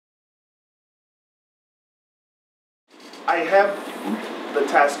I have the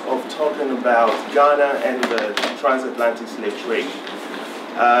task of talking about Ghana and the transatlantic slave trade.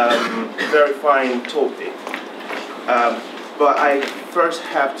 Very fine topic. But I first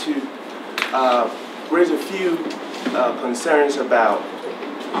have to raise a few concerns about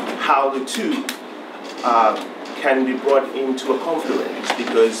how the two can be brought into a confluence,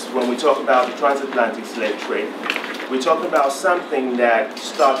 because when we talk about the transatlantic slave trade, we're talking about something that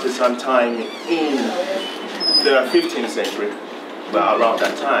started sometime in the 15th century, well, around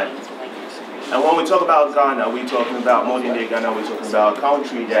that time. And when we talk about Ghana, we're talking about modern day Ghana, we're talking about a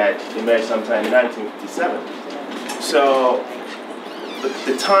country that emerged sometime in 1957. So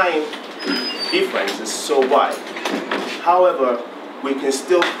the time difference is so wide. However, we can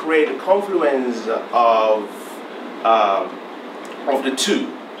still create a confluence of the two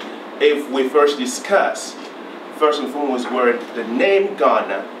if we first discuss, first and foremost, where the name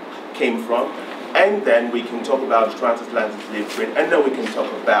Ghana came from, and then we can talk about the transatlantic slave trade, and then we can talk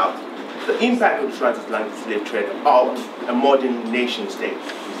about the impact of the transatlantic slave trade on a modern nation state.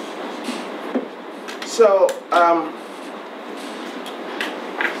 So,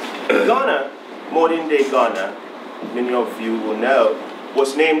 Ghana, modern day Ghana, many of you will know,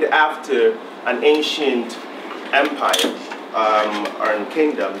 was named after an ancient empire or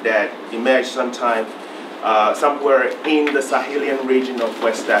kingdom that emerged sometime somewhere in the Sahelian region of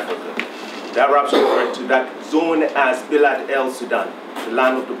West Africa. The Arabs referred to that zone as Bilad el Sudan, the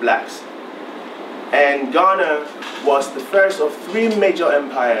land of the blacks. And Ghana was the first of three major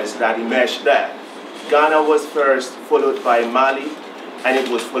empires that emerged there. Ghana was first, followed by Mali, and it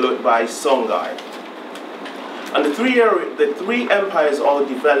was followed by Songhai. And the three empires all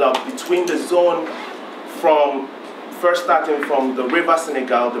developed between the zone from, first starting from the River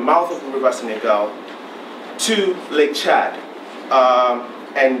Senegal, the mouth of the River Senegal, to Lake Chad,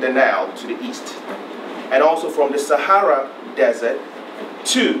 and the Nile to the east. And also from the Sahara Desert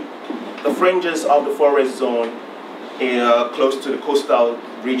to the fringes of the forest zone close to the coastal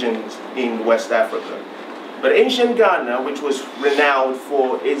regions in West Africa. But ancient Ghana, which was renowned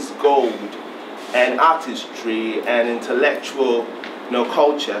for its gold and artistry and intellectual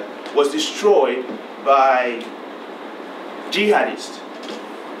culture, was destroyed by jihadists,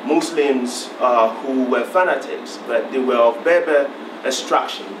 Muslims who were fanatics, but they were of Berber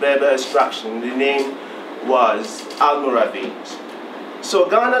extraction. The name was Almoravids. So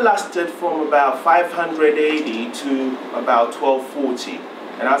Ghana lasted from about 500 AD to about 1240.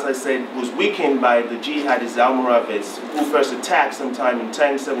 And as I said, it was weakened by the jihadists, Almoravids, who first attacked sometime in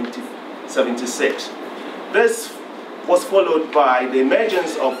 1076. This was followed by the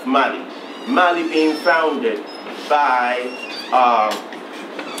emergence of Mali. Mali being founded by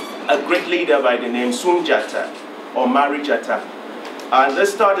a great leader by the name Sunjata or Marijata. And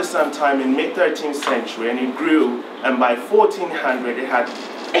this started sometime in mid-13th century, and it grew, and by 1400 it had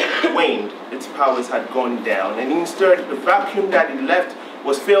waned, its powers had gone down, and instead the vacuum that it left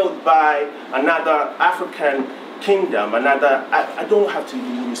was filled by another African kingdom, I don't have to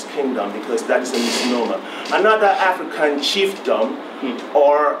use kingdom because that is a misnomer, another African chiefdom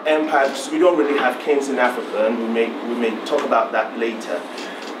or empire, because we don't really have kings in Africa, and we may talk about that later.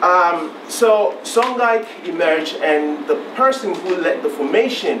 So Songhai emerged, and the person who led the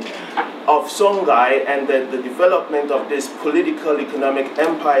formation of Songhai and the development of this political economic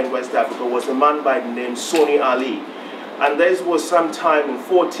empire in West Africa was a man by the name Soni Ali. And this was sometime in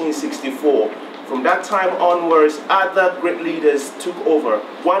 1464. From that time onwards, other great leaders took over,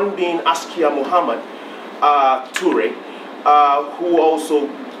 one being Askia Muhammad Toure, who also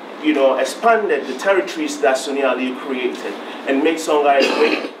expanded the territories that Soni Ali created and made Songhai a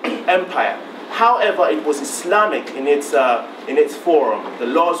great empire. However, it was Islamic in its form. The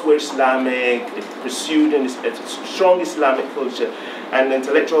laws were Islamic, it pursued a strong Islamic culture and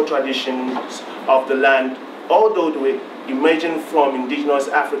intellectual traditions of the land, although they were emerging from indigenous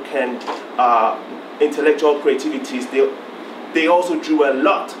African intellectual creativities, they also drew a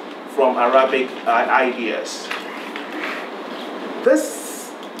lot from Arabic ideas.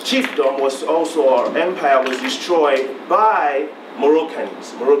 This chiefdom was also, or empire was destroyed by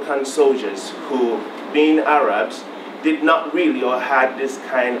Moroccan soldiers who, being Arabs, did not really, or had this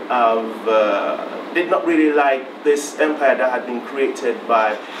kind of, did not really like this empire that had been created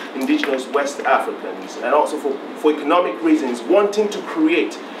by indigenous West Africans, and also for economic reasons, wanting to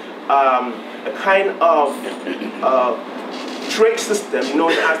create a kind of trade system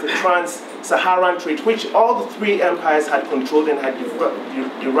known as the Trans-Saharan trade, which all the three empires had controlled and had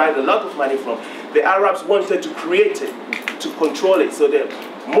derived a lot of money from. The Arabs wanted to create it, to control it, so the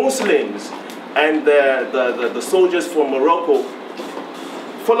Muslims and the soldiers from Morocco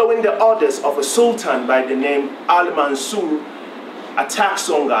following the orders of a sultan by the name Al-Mansur, attacked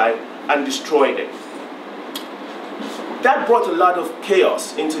Songhai and destroyed it. That brought a lot of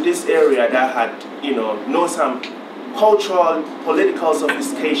chaos into this area that had, known some cultural, political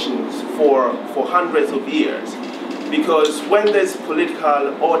sophistications for hundreds of years. Because when this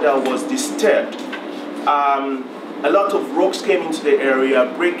political order was disturbed, a lot of rogues came into the area,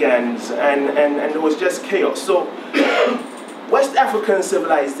 brigands, and there was just chaos. So West African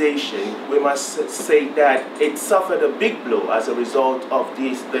civilization, we must say that it suffered a big blow as a result of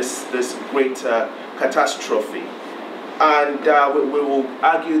this great catastrophe. And we will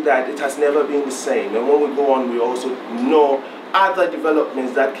argue that it has never been the same. And when we go on, we also know other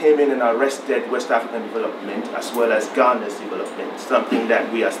developments that came in and arrested West African development, as well as Ghana's development, something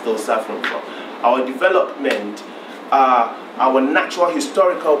that we are still suffering from. Our development, our natural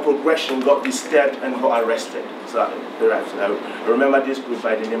historical progression got disturbed and got arrested. So I remember this group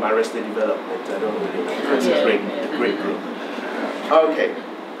by the name Arrested Development. I don't really know. It's a great group. Okay.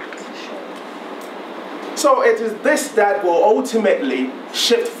 So it is this that will ultimately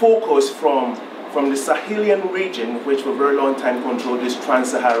shift focus from the Sahelian region, which for a very long time controlled this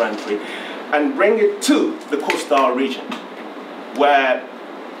trans-Saharan trade, and bring it to the coastal region, where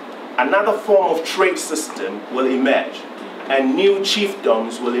another form of trade system will emerge, and new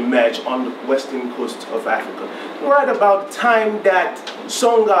chiefdoms will emerge on the western coast of Africa. Right about the time that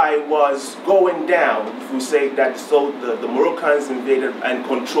Songhai was going down, if we say that, so the Moroccans invaded and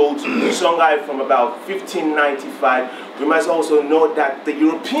controlled Songhai from about 1595, we must also note that the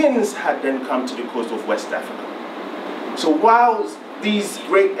Europeans had then come to the coast of West Africa. So while these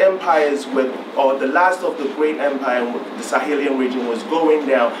great empires were, or the last of the great empire, the Sahelian region was going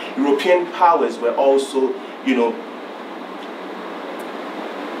down, European powers were also,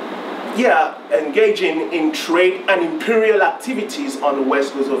 engaging in trade and imperial activities on the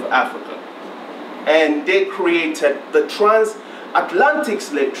west coast of Africa. And they created the transatlantic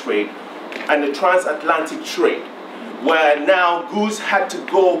slave trade and the transatlantic trade, where now goods had to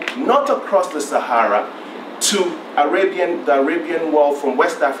go not across the Sahara to the Arabian world from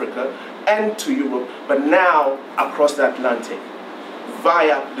West Africa and to Europe, but now across the Atlantic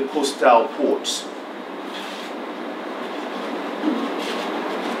via the coastal ports.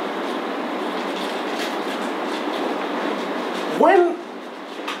 When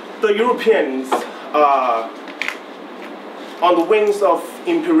the Europeans, on the wings of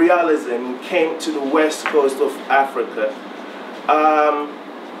imperialism, came to the west coast of Africa,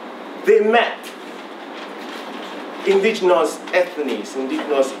 they met indigenous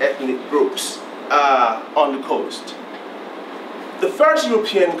ethnic groups on the coast. The first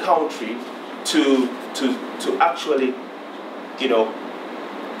European country to actually,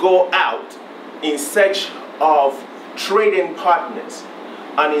 go out in search of trading partners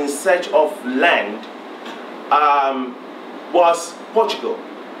and in search of land was Portugal.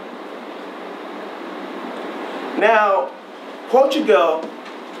 Now, Portugal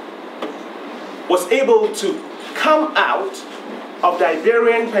was able to come out of the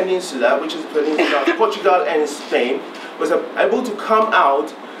Iberian Peninsula, which is the peninsula of Portugal and Spain, was able to come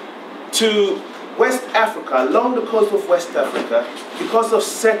out to West Africa, along the coast of West Africa, because of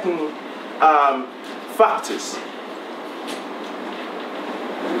certain factors.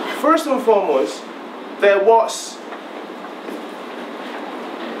 First and foremost, there was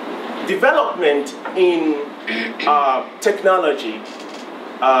development in technology,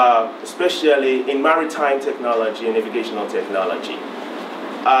 especially in maritime technology and navigational technology,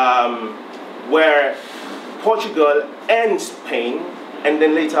 where Portugal and Spain, and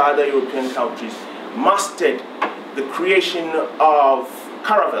then later other European countries, mastered the creation of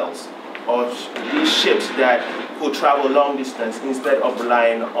caravels, or these ships that could travel long distance instead of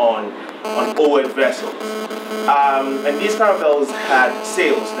relying on old vessels. And these caravels had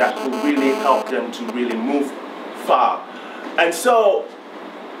sails that could really help them to really move far. And so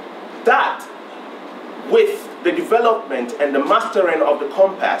that, with the development and the mastering of the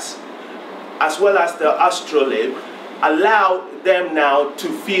compass, as well as the astrolabe, allowed them now to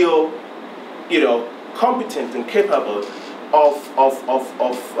feel, competent and capable of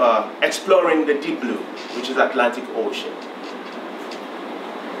exploring the deep blue, which is Atlantic Ocean.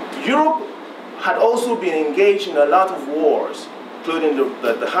 Europe had also been engaged in a lot of wars, including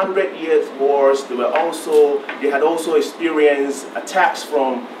the 100 Years' Wars. They had also experienced attacks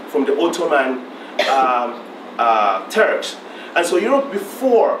from the Ottoman Turks. And so Europe,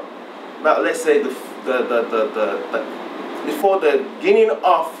 before, well, let's say before the beginning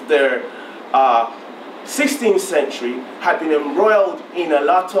of their 16th century, had been embroiled in a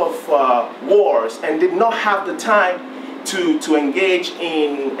lot of wars and did not have the time to engage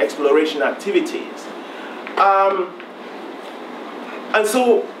in exploration activities. And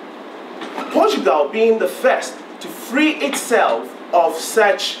so Portugal, being the first to free itself of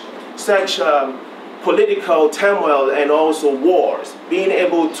such political turmoil and also wars, being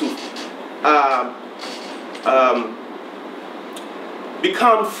able to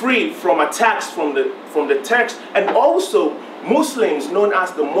become free from attacks from the Turks, and also Muslims known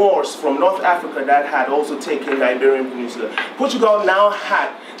as the Moors from North Africa that had also taken the Iberian Peninsula. Portugal now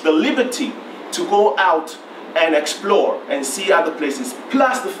had the liberty to go out and explore and see other places,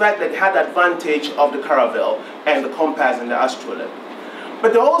 plus the fact that it had the advantage of the caravel and the compass and the astrolabe.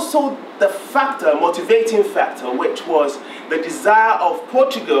 But also the factor, motivating factor, which was the desire of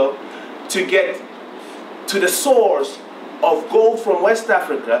Portugal to get to the source of gold from West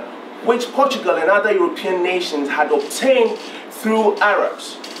Africa, which Portugal and other European nations had obtained through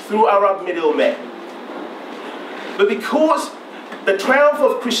Arabs, through Arab middlemen. But because the triumph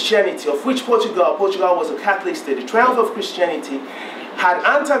of Christianity, of which Portugal was a Catholic state, the triumph of Christianity had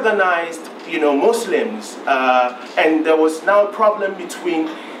antagonized, Muslims, and there was now a problem between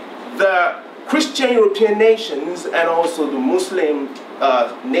the Christian European nations and also the Muslim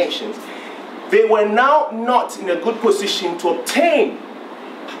nations. They were now not in a good position to obtain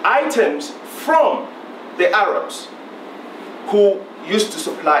items from the Arabs who used to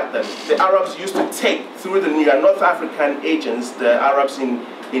supply them. The Arabs used to take through the North African agents, the Arabs in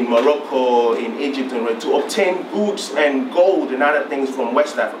Morocco, in Egypt, and to obtain goods and gold and other things from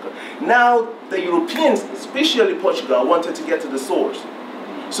West Africa. Now the Europeans, especially Portugal, wanted to get to the source.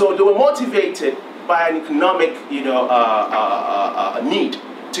 So they were motivated by an economic need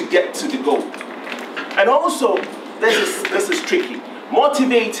to get to the gold. And also, this is tricky,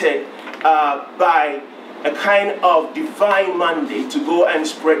 motivated by a kind of divine mandate to go and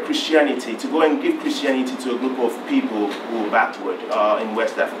spread Christianity, to go and give Christianity to a group of people who were backward in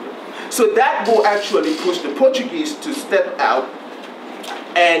West Africa. So that will actually push the Portuguese to step out,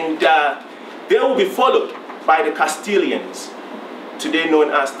 and they will be followed by the Castilians, today known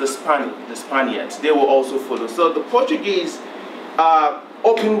as the Spaniards. They will also follow. So the Portuguese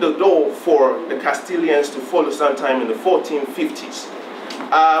opened the door for the Castilians to follow sometime in the 1450s.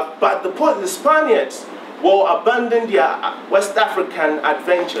 But the Spaniards will abandon their West African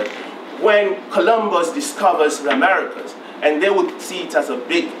adventure when Columbus discovers the Americas, and they would see it as a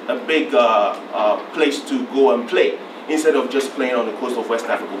big place to go and play, instead of just playing on the coast of West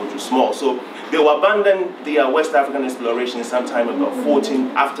Africa, which was small. So they will abandon the West African exploration sometime about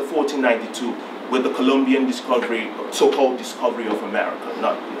after 1492 with the Columbian discovery, so-called discovery of America,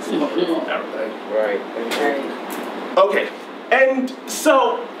 not discovery of America. Right. Okay, and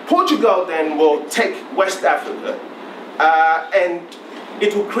so Portugal then will take West Africa, and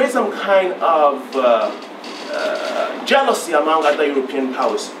it will create some kind of jealousy among other European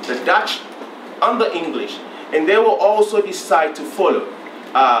powers, the Dutch and the English, and they will also decide to follow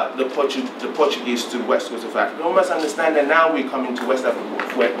the Portuguese to the west coast of Africa. We must understand that now we're coming to West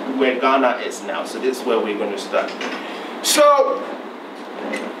Africa, where Ghana is now, so this is where we're going to start. So,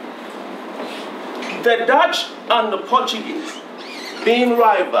 the Dutch and the Portuguese, being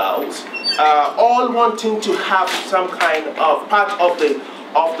rivals, all wanting to have some kind of part of the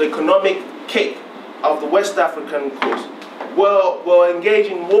economic cake of the West African coast, will engage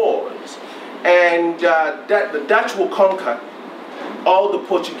in wars, and that the Dutch will conquer all the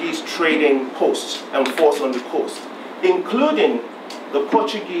Portuguese trading posts and forts on the coast, including the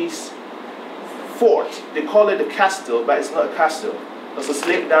Portuguese fort. They call it a castle, but it's not a castle. It's a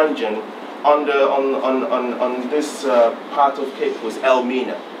slave dungeon on this part of Cape Coast,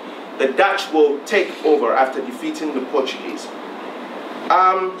 Elmina. The Dutch will take over after defeating the Portuguese.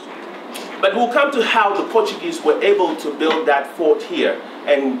 But we'll come to how the Portuguese were able to build that fort here,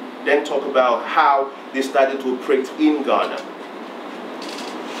 and then talk about how they started to operate in Ghana.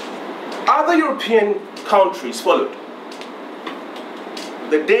 Other European countries followed.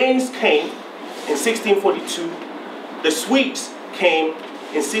 The Danes came in 1642. The Swedes came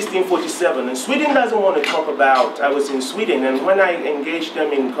in 1647, and Sweden doesn't want to talk about, I was in Sweden, and when I engaged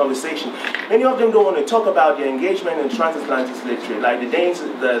them in conversation, many of them don't want to talk about their engagement in transatlantic slave trade, like the Danes,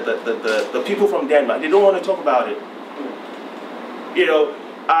 the people from Denmark, they don't want to talk about it.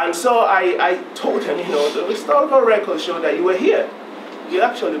 And so I told them, the historical records show that you were here. You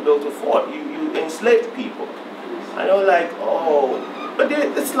actually built a fort, you enslaved people. I know, like, oh, but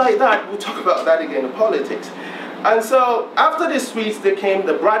it's like that, we'll talk about that again in politics. And so, after the Swedes, there came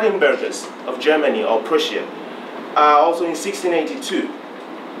the Brandenburgers of Germany, or Prussia, also in 1682.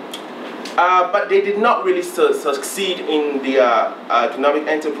 But they did not really succeed in the economic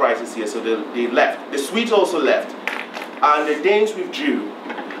enterprises here, so they left. The Swedes also left. and the Danes withdrew.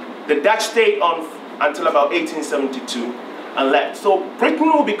 The Dutch stayed on until about 1872 and left. So Britain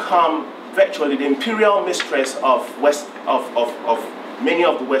will become virtually the imperial mistress of many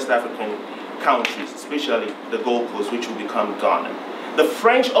of the West African countries, especially the Gold Coast, which will become Ghana. The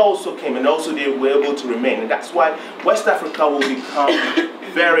French also came, and also they were able to remain, and that's why West Africa will become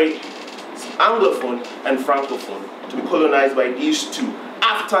very Anglophone and Francophone, to be colonized by these two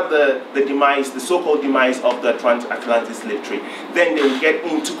after the demise, the so-called demise of the transatlantic slave trade. Then they will get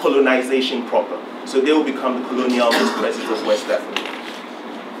into colonization proper. So they will become the colonial mistresses of West Africa.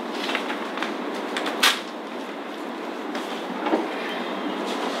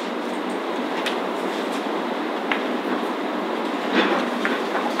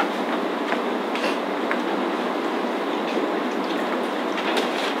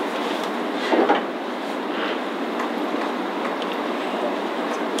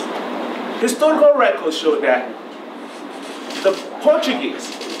 Historical records show that the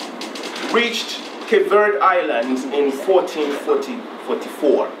Portuguese reached Cape Verde Islands in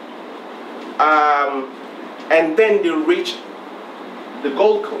 1444. And then they reached the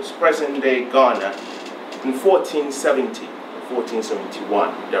Gold Coast, present-day Ghana, in 1470,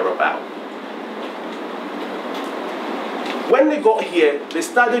 1471, thereabout. When they got here, they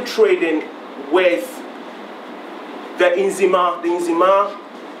started trading with the Nzima. The Nzima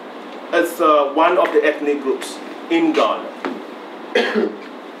is one of the ethnic groups in Ghana.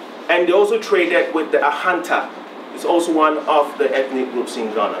 And they also traded with the Ahanta. It's also one of the ethnic groups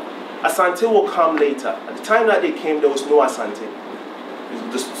in Ghana. Asante will come later. At the time that they came, there was no Asante.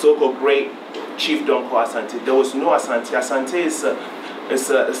 The so-called great chiefdom called Asante. There was no Asante. Asante is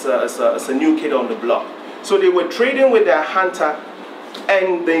a new kid on the block. So they were trading with the Ahanta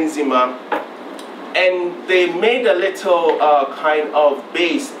and the Nzima, and they made a little kind of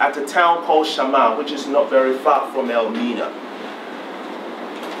base at a town called Shama, which is not very far from Elmina.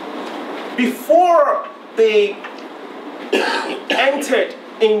 Before they entered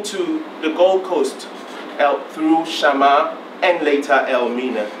into the Gold Coast through Shama and later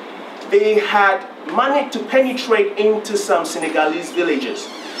Elmina, they had managed to penetrate into some Senegalese villages,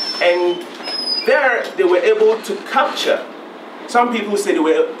 and there they were able to capture. Some people say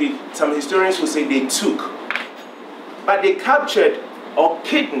some historians will say they took, but they captured or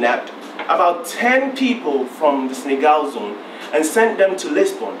kidnapped about 10 people from the Senegal zone and sent them to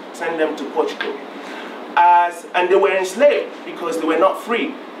Lisbon, sent them to Portugal. And they were enslaved because they were not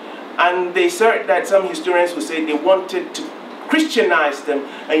free. And they said that some historians will say they wanted to Christianize them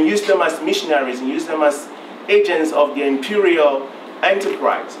and use them as missionaries and use them as agents of the imperial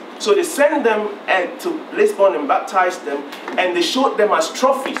enterprise. So they sent them to Lisbon and baptized them, and they showed them as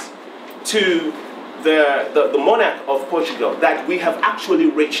trophies to the monarch of Portugal that we have actually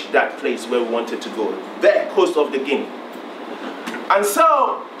reached that place where we wanted to go, the coast of the Guinea. And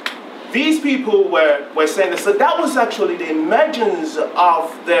so these people were sent. So that was actually the emergence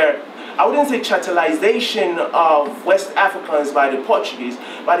of their, I wouldn't say chattelization of West Africans by the Portuguese,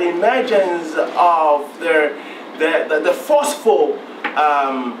 but the emergence of the forceful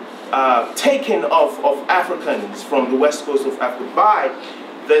taking of Africans from the west coast of Africa by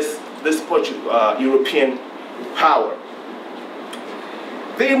this European power.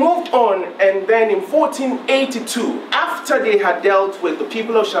 They moved on, and then in 1482, after they had dealt with the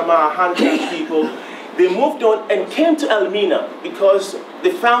people of Shama, Hantan people, they moved on and came to Elmina because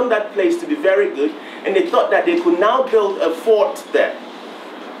they found that place to be very good, and they thought that they could now build a fort there.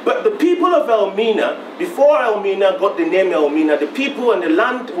 But the people of Elmina, before Elmina got the name Elmina, the people and the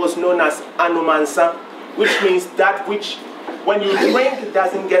land was known as Anomansa, which means that which, when you drink, it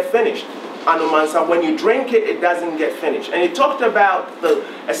doesn't get finished. Anomansa, when you drink it, it doesn't get finished. And it talked about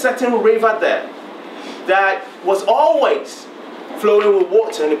a certain river there that was always flowing with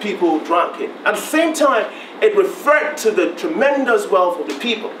water, and the people drank it. At the same time, it referred to the tremendous wealth of the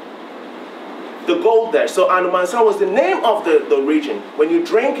people. The gold there. So Anomansa was the name of the region. When you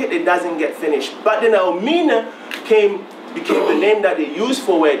drink it, it doesn't get finished. But then Elmina became the name that they used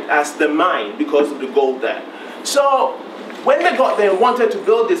for it as the mine because of the gold there. So when they got there and wanted to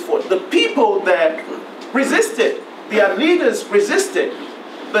build this fort, the people there resisted. Their leaders resisted.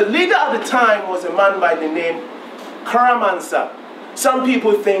 The leader at the time was a man by the name Karamansa. Some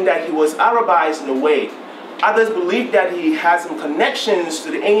people think that he was Arabized in a way. Others believe that he has some connections to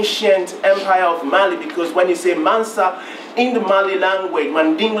the ancient empire of Mali, because when you say Mansa in the Mali language,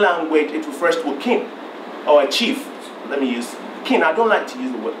 Manding language, it refers to a king or a chief. Let me use king. I don't like to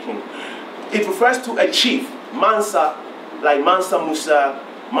use the word king. It refers to a chief. Mansa, like Mansa Musa,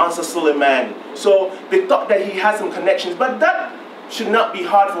 Mansa Suleiman. So they thought that he had some connections, but that should not be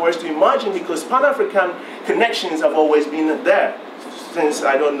hard for us to imagine because Pan-African connections have always been there since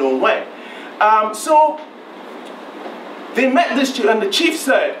I don't know when. So they met this chief, and the chief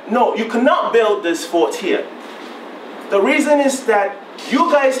said, no, you cannot build this fort here. The reason is that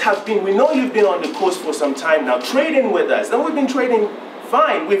you guys have been, we know you've been on the coast for some time now, trading with us, and we've been trading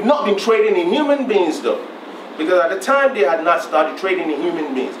fine. We've not been trading in human beings though, because at the time they had not started trading in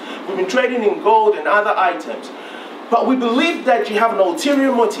human beings. We've been trading in gold and other items. But we believe that you have an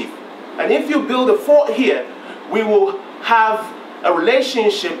ulterior motive. And if you build a fort here, we will have a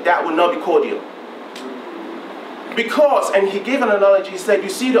relationship that will not be cordial. Because, and he gave an analogy, he said, you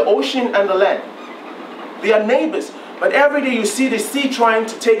see the ocean and the land. They are neighbors. But every day you see the sea trying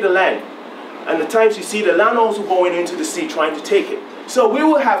to take the land. And at times you see the land also going into the sea trying to take it. So we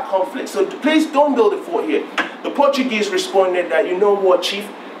will have conflict. So please don't build a fort here. The Portuguese responded that, you know what, chief?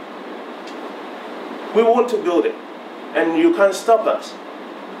 We want to build it. And you can't stop us.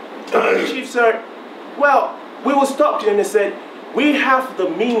 The chief said, well, we will stop you. And they said, we have the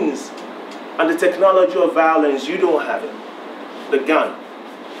means and the technology of violence. You don't have it. The gun.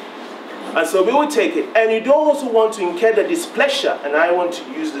 And so we will take it. And you don't also want to incur the displeasure, and I want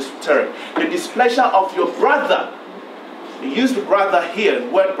to use this term, the displeasure of your brother. You use the brother here, the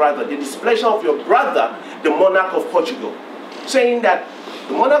word brother, the displeasure of your brother, the monarch of Portugal. Saying that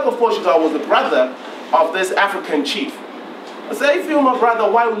the monarch of Portugal was the brother of this African chief. I said, if you're my brother,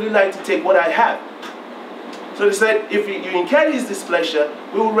 why would you like to take what I have? So they said, if you incur his displeasure,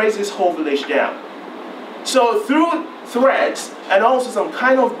 we will raise this whole village down. So through threats and also some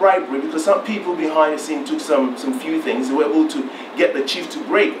kind of bribery, because some people behind the scene took some few things, they were able to get the chief to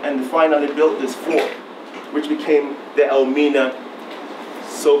break, and they finally built this fort, which became the Elmina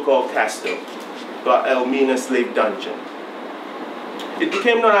so-called castle, but Elmina slave dungeon. It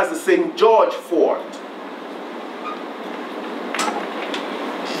became known as the St. George Fort.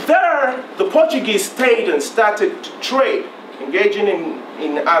 There, the Portuguese stayed and started to trade, engaging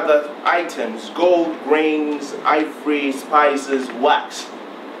in other items, gold, grains, ivory, spices, wax.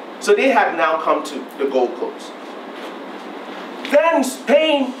 So they had now come to the Gold Coast. Then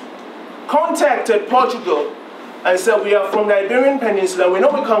Spain contacted Portugal and said, we are from the Iberian Peninsula, we know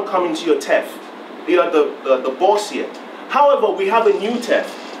we can't come into your TEF. You are the boss here. However, we have a new TEF.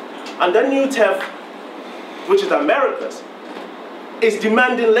 And that new TEF, which is America's, is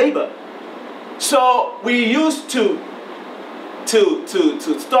demanding labor. So we used to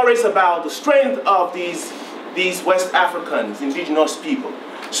stories about the strength of these West Africans, indigenous people.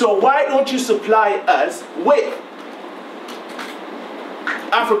 So why don't you supply us with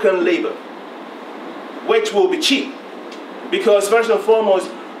African labor, which will be cheap? Because first and foremost,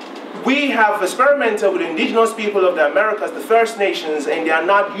 we have experimented with indigenous people of the Americas, the First Nations, and they are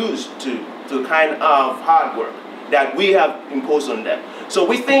not used to the kind of hard work that we have imposed on them. So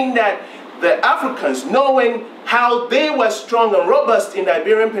we think that the Africans, knowing how they were strong and robust in the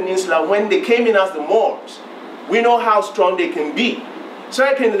Iberian Peninsula when they came in as the Moors, we know how strong they can be.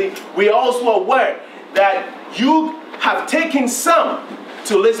 Secondly, we are also aware that you have taken some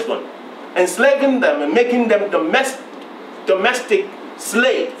to Lisbon, enslaving them and making them domestic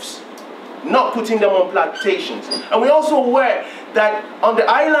slaves, not putting them on plantations. And we're also aware that on the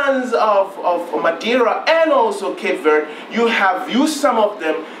islands of Madeira and also Cape Verde, you have used some of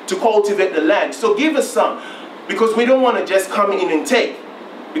them to cultivate the land. So give us some, because we don't want to just come in and take,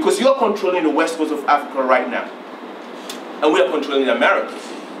 because you're controlling the west coast of Africa right now, and we're controlling the Americas.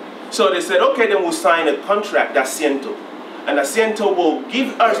 So they said, okay, then we'll sign a contract, Asiento. And Asiento will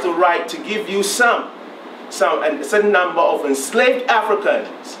give us the right to give you some and a certain number of enslaved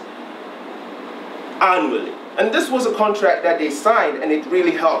Africans annually. And this was a contract that they signed, and it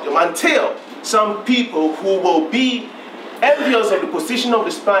really helped them, until some people who will be envious of the position of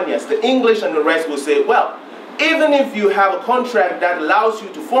the Spaniards, the English and the rest, will say, well, even if you have a contract that allows you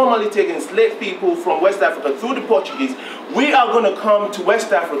to formally take enslaved people from West Africa through the Portuguese, we are going to come to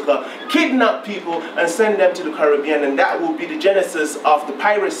West Africa, kidnap people, and send them to the Caribbean, and that will be the genesis of the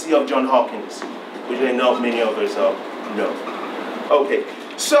piracy of John Hawkins, which I know many of us know. Okay,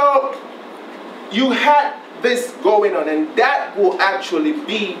 so you had this going on, and that will actually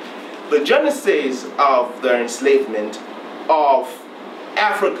be the genesis of the enslavement of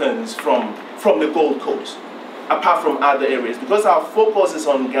Africans from the Gold Coast, apart from other areas, because our focus is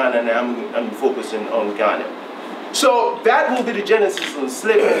on Ghana, and I'm focusing on Ghana. So that will be the genesis of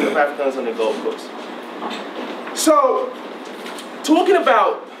enslavement of Africans on the Gold Coast. So, talking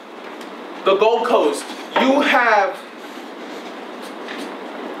about the Gold Coast, you have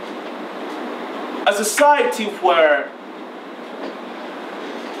a society where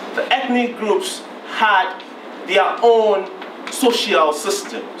the ethnic groups had their own social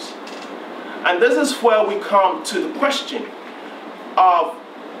systems. And this is where we come to the question of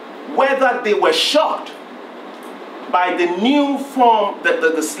whether they were shocked by the new form,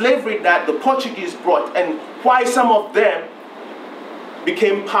 the slavery that the Portuguese brought, and why some of them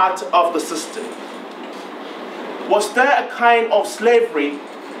became part of the system. Was there a kind of slavery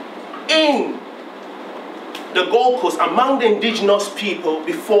in the Gold Coast among the indigenous people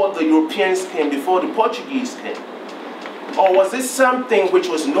before the Europeans came, before the Portuguese came? Or was this something which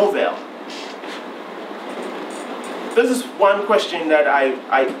was novel? This is one question that I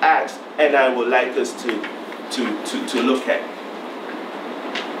asked, and I would like us to look at.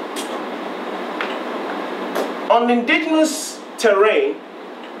 On indigenous terrain,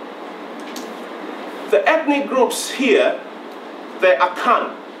 the ethnic groups here, the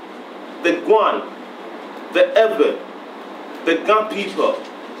Akan, the Guan, the Ewe, the Ga people,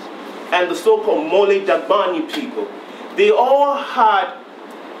 and the so-called Mole Dagbani people, they all had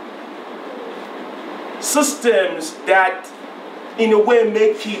systems that in a way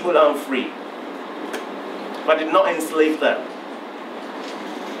made people unfree, but did not enslave them.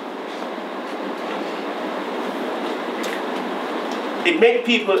 It made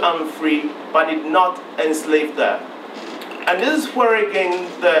people unfree, but did not enslave them. And this is where again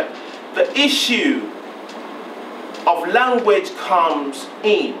the issue of language comes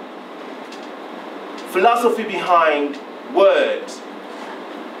in. Philosophy behind words,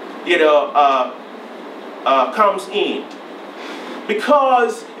 comes in.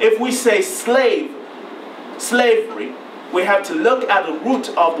 Because if we say slavery, we have to look at the root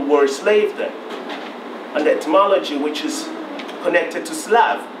of the word slave then, and the etymology which is connected to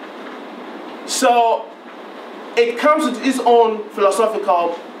Slav. So it comes with its own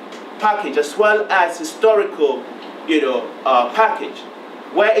philosophical package as well as historical, package,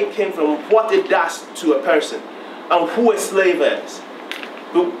 where it came from, what it does to a person, and who a slave is.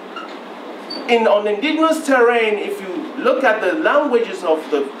 On indigenous terrain, if you look at the languages of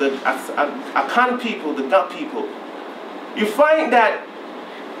the Akan people, the Ga people, you find that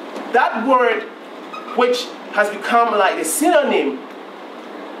that word, which has become like a synonym,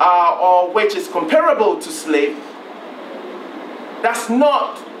 or which is comparable to slave, does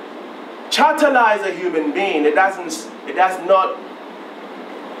not chatelize a human being. It does not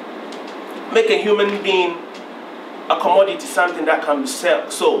make a human being a commodity, something that can be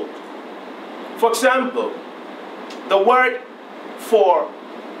sold. For example, the word for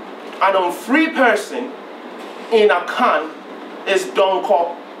an unfree person in Akan is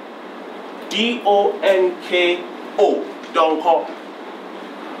donko. D-O-N-K-O, donko.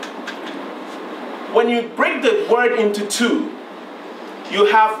 When you break the word into two, you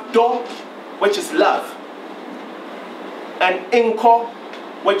have do, which is love, and inko,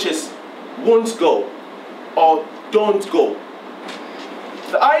 which is won't go or don't go.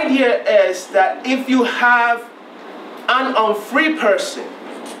 The idea is that if you have an unfree person,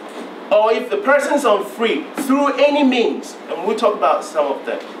 or if the person is unfree through any means, and we'll talk about some of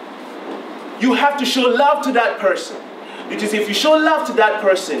them, you have to show love to that person. Because if you show love to that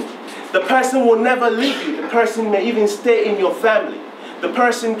person will never leave you. The person may even stay in your family. The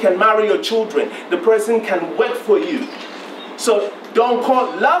person can marry your children. The person can work for you. So don't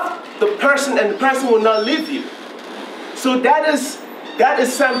call love the person, and the person will not leave you. So that is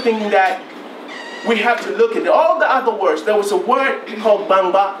something that we have to look at. All the other words, there was a word called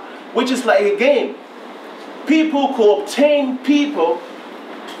bangba, which is like a game. People could obtain people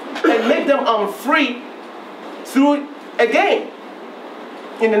and make them unfree through a game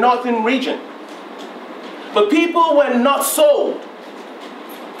in the northern region. But people were not sold.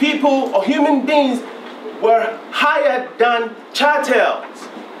 People or human beings were higher than chatels.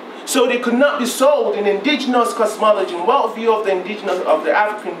 So they could not be sold in indigenous cosmology and worldview of the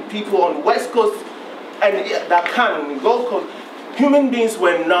African people on the West Coast and the Akan and the Gold Coast. Human beings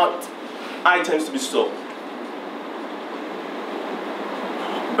were not items to be sold.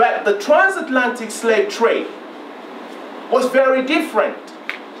 But the transatlantic slave trade was very different.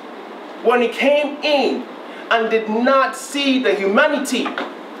 When it came in and did not see the humanity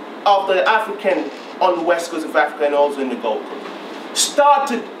of the African on the West Coast of Africa and also in the Gold Coast,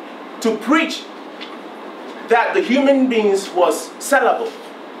 started to preach that the human beings was sellable.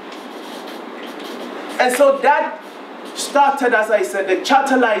 And so that started, as I said, the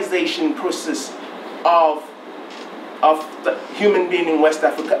chattelization process of the human being in West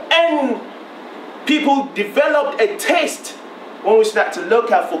Africa. And people developed a taste. When we start to look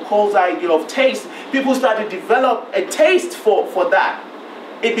at Foucault's idea of taste, people started to develop a taste for that.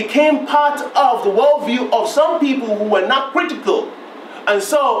 It became part of the worldview of some people who were not critical And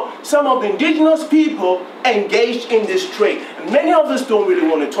so some of the indigenous people engaged in this trade. And many of us don't really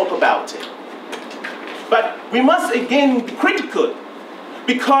want to talk about it. But we must again be critical,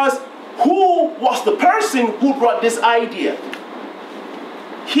 because who was the person who brought this idea?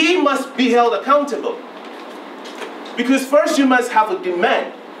 He must be held accountable. Because first you must have a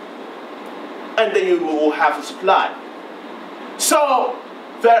demand, and then you will have a supply. So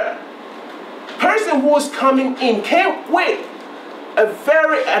the person who was coming in came with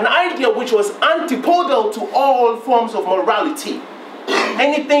an idea which was antipodal to all forms of morality.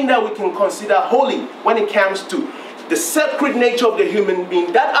 Anything that we can consider holy when it comes to the sacred nature of the human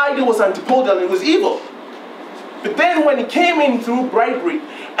being, that idea was antipodal, it was evil. But then when it came in through bribery,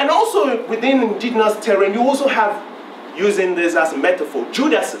 and also within indigenous terrain, you also have, using this as a metaphor,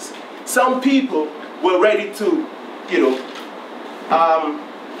 Judases. Some people were ready to,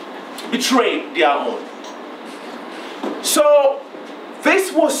 betray their own. So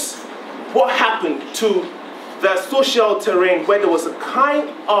this was what happened to the social terrain, where there was a kind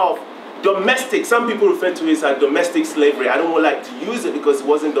of domestic, some people refer to it as domestic slavery. I don't like to use it because it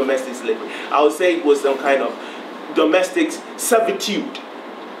wasn't domestic slavery. I would say it was some kind of domestic servitude,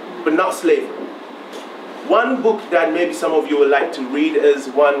 but not slavery. One book that maybe some of you would like to read is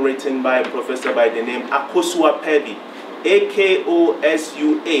one written by a professor by the name Akosua Pedi,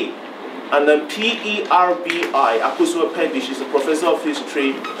 A-K-O-S-U-A, and then P-E-R-B-I. Akosua Pedi, she's a professor of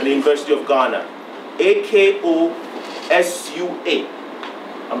history at the University of Ghana. A-K-O-S-U-A,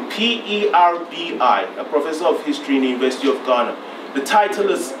 and P-E-R-B-I, a professor of history in the University of Ghana. The title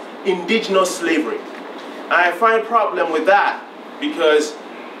is Indigenous Slavery. I find a problem with that because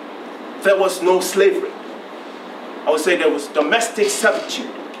there was no slavery. I would say there was domestic servitude.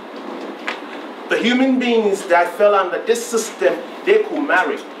 The human beings that fell under this system, they could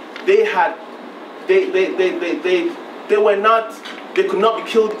marry. They could not be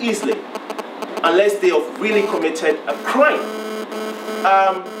killed easily unless they have really committed a crime.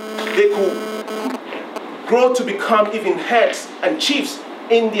 They could grow to become even heads and chiefs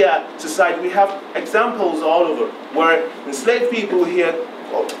in their society. We have examples all over where enslaved people here,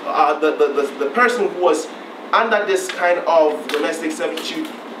 the person who was under this kind of domestic servitude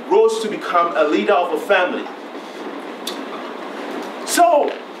rose to become a leader of a family. So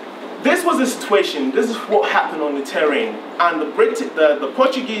this was the situation. This is what happened on the terrain. And the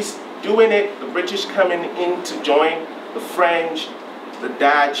Portuguese doing it, the British coming in to join, the French, the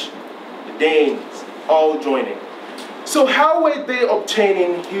Dutch, the Danes, all joining. So how were they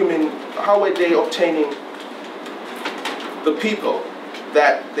obtaining the people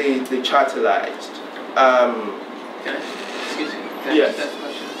that they chattelized? Excuse me, can I ask that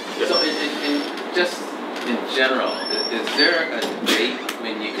question? Yes. So just in general, is there a date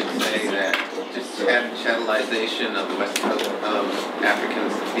when you can say that just chattelization of the West Coast of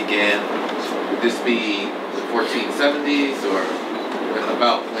Africans began? Would this be the 1470s, or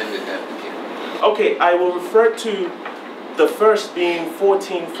about when did that begin? Okay, I will refer to the first being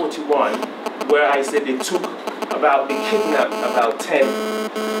 1441, where I said they kidnapped about 10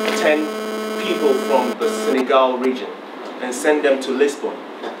 people from the Senegal region and sent them to Lisbon.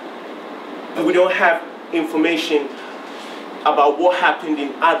 And we don't have information about what happened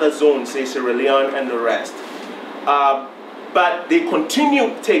in other zones, say Sierra Leone and the rest. But they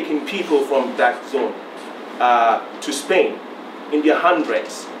continued taking people from that zone to Spain in the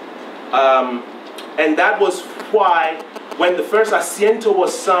hundreds. And that was why when the first Asiento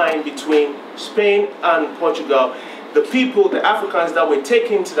was signed between Spain and Portugal, the people, the Africans that were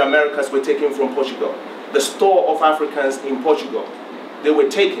taken to the Americas were taken from Portugal. The store of Africans in Portugal, they were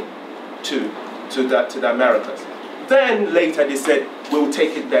taken to the Americas. Then later they said, we'll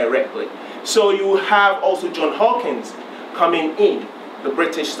take it directly. So you have also John Hawkins coming in, the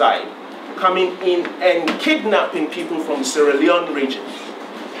British side, coming in and kidnapping people from the Sierra Leone region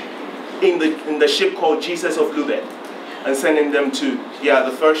in the ship called Jesus of Lubeck, and sending them to,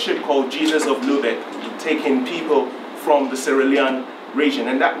 the first ship called Jesus of Lubeck, taking people from the Sierra Leone region.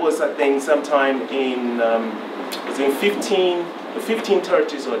 And that was, I think, sometime in, the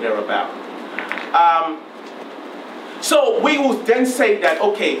 1530s or thereabout. So we will then say that,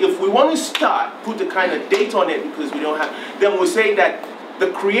 okay, if we want to put a kind of date on it because we don't have, then we'll say that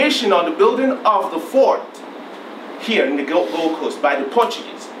the creation or the building of the fort here in the Gold Coast by the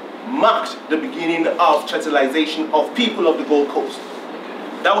Portuguese marked the beginning of chattelization of people of the Gold Coast.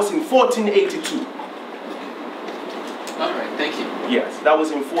 That was in 1482. All right, thank you. Yes, that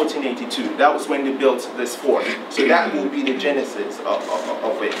was in 1482. That was when they built this fort. So that will be the genesis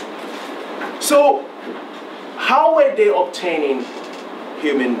of it. So how were they obtaining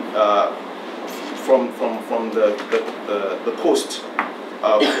human from the coast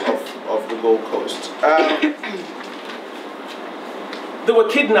of the Gold Coast. They were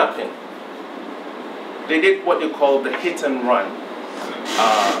kidnapping. They did what they call the hit and run,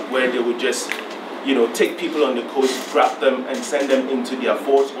 where they would just, take people on the coast, grab them, and send them into their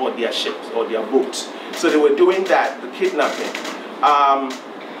forts or their ships or their boats. So they were doing that, the kidnapping.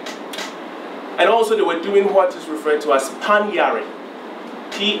 And also they were doing what is referred to as panyaring,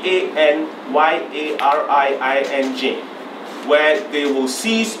 P-A-N-Y-A-R-I-I-N-G, where they will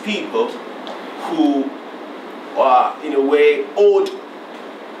seize people who are, in a way, owed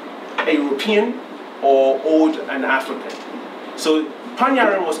a European or owed an African. So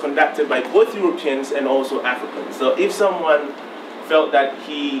panyaring was conducted by both Europeans and also Africans. So if someone felt that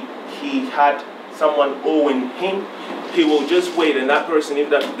he had someone owing him, he will just wait, and that person, if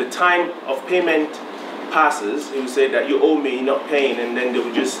the time of payment passes, he will say that you owe me, not paying, and then they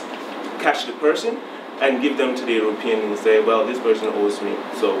will just catch the person and give them to the European and say, well, this person owes me.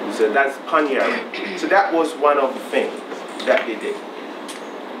 So we said that's panyaring. So that was one of the things that they did.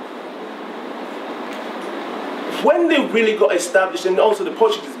 When they really got established, and also the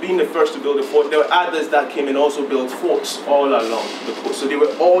Portuguese being the first to build a fort, there were others that came and also built forts all along the coast. So they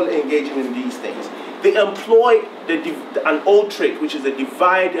were all engaging in these things. They employed an old trick, which is a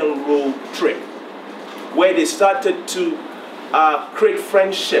divide and rule trick, where they started to create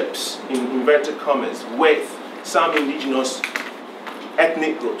friendships, in inverted commas, with some indigenous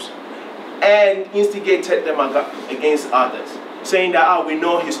ethnic groups and instigated them against others, saying that, we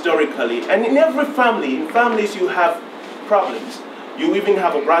know historically, and in every family, in families you have problems. You even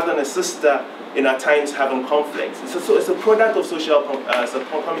have a brother and a sister in at times having conflicts. So it's a product of social, it's a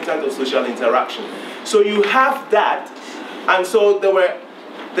concomitant of social interaction. So you have that, and so there were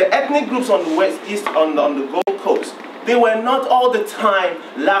the ethnic groups on the west, east, on the Gold Coast. They were not all the time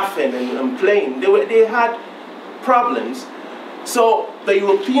laughing and playing. They had problems. So the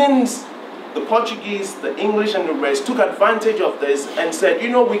Europeans, the Portuguese, the English, and the rest took advantage of this and said,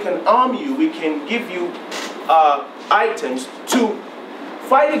 we can arm you, we can give you items to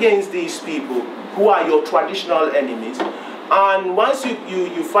fight against these people who are your traditional enemies. And once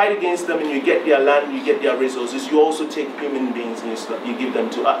you fight against them and you get their land, you get their resources, you also take human beings and you give them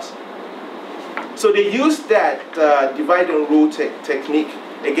to us. So they used that divide and rule technique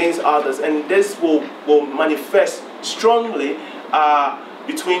against others, and this will manifest strongly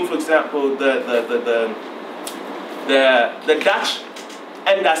between, for example, the Dutch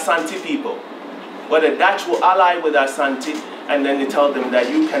and the Asante people, where the Dutch will ally with Asante, and then they tell them that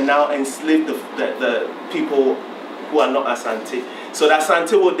you can now enslave the people who are not Asante. So the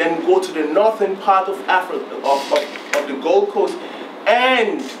Asante will then go to the northern part of Africa, of the Gold Coast,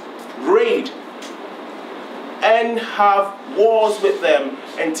 and raid and have wars with them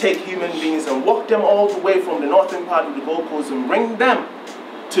and take human beings and walk them all the way from the northern part of the Gold Coast and bring them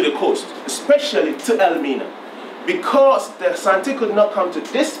to the coast, especially to Elmina, because the Asante could not come to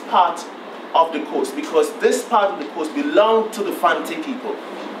this part of the coast, because this part of the coast belonged to the Fanti people,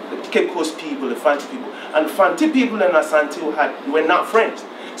 the Cape Coast people, the Fanti people. And the Fanti people and Asante were not friends.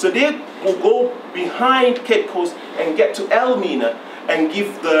 So they will go behind Cape Coast and get to Elmina and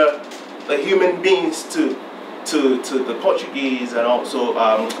give the human beings to the Portuguese, and also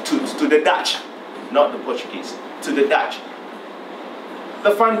to the Dutch, not the Portuguese, to the Dutch.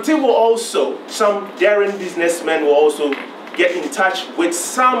 The Fanti will also, some daring businessmen will also get in touch with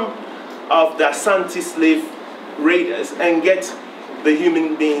some of the Asante slave raiders and get the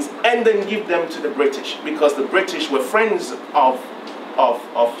human beings and then give them to the British, because the British were friends of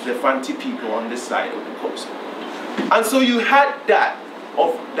the Fanti people on this side of the coast. And so you had that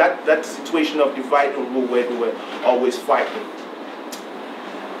situation of divide and rule where they were always fighting.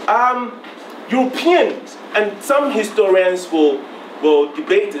 Europeans, and some historians will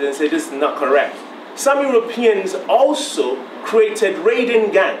debate it and say this is not correct. Some Europeans also created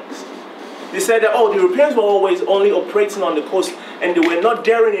raiding gangs. They said that, the Europeans were always only operating on the coast and they were not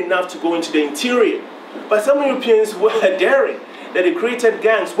daring enough to go into the interior. But some Europeans were daring, that they created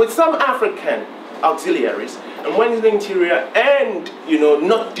gangs with some African auxiliaries and went into the interior, and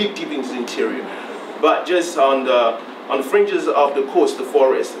not deep into the interior, but just on the fringes of the coast, the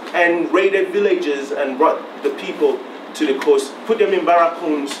forest, and raided villages and brought the people to the coast, put them in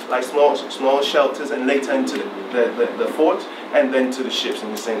barracoons, like small shelters, and later into the fort, and then to the ships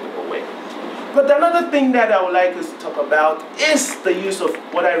and send them away. But another thing that I would like us to talk about is the use of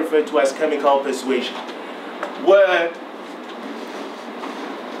what I refer to as chemical persuasion, where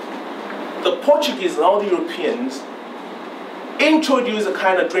the Portuguese and all the Europeans introduced a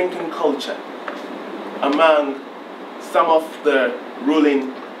kind of drinking culture among some of the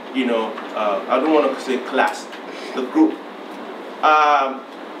ruling, I don't want to say class, the group.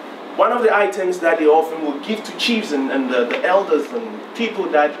 one of the items that they often would give to chiefs and the elders and people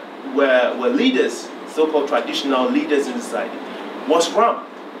that were leaders, so-called traditional leaders in society, was rum,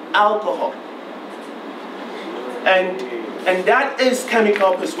 alcohol. And that is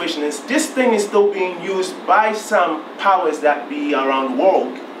chemical persuasion. This thing is still being used by some powers that be around the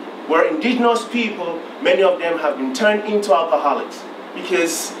world, where indigenous people, many of them have been turned into alcoholics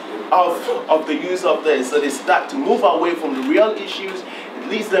because of the use of this. So they start to move away from the real issues. It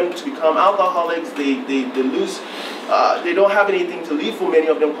leads them to become alcoholics. They lose, they don't have anything to live for. Many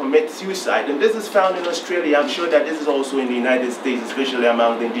of them commit suicide. And this is found in Australia. I'm sure that this is also in the United States, especially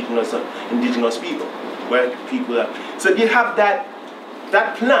among the indigenous people, where people are. So you have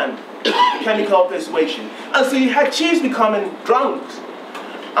that plan, chemical persuasion. And so you had chiefs becoming drunk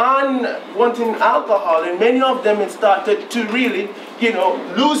and wanting alcohol, and many of them had started to really,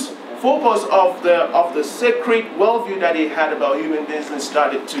 lose focus of the sacred worldview that they had about human beings, and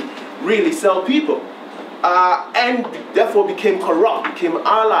started to really sell people, and therefore became corrupt, became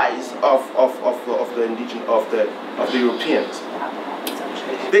allies of the indigenous of the Europeans.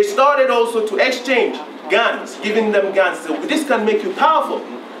 They started also to exchange guns, giving them guns. So this can make you powerful.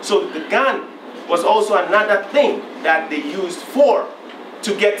 So the gun was also another thing that they used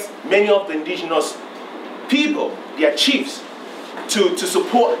to get many of the indigenous people, their chiefs, to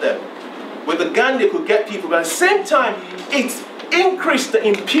support them. With the gun, they could get people, but at the same time, it increased the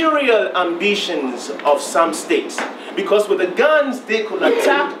imperial ambitions of some states. Because with the guns, they could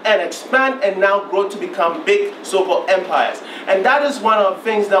attack and expand and now grow to become big so-called empires. And that is one of the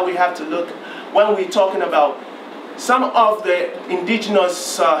things that we have to look when we're talking about some of the indigenous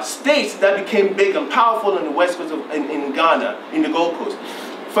states that became big and powerful in the west coast in Ghana, in the Gold Coast.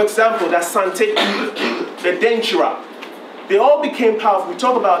 For example, the Asante people, the Denchira. They all became powerful. We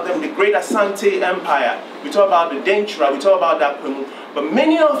talk about them, the Great Asante Empire. We talk about the Denchira, we talk about that Kwemu. But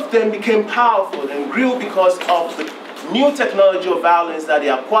many of them became powerful and grew because of the new technology of violence that they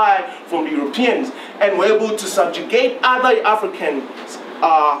acquired from the Europeans, and were able to subjugate other Africans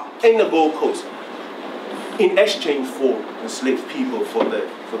in the Gold Coast in exchange for enslaved people for the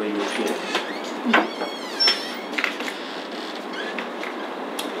Europeans.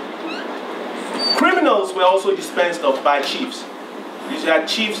 Criminals were also dispensed of by chiefs. You had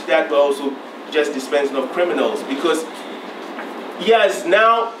chiefs that were also just dispensing of criminals, because yes,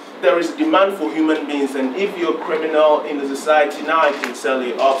 now there is a demand for human beings, and if you're a criminal in the society, now I can sell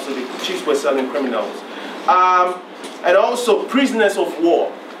you off. So the chiefs were selling criminals. And also prisoners of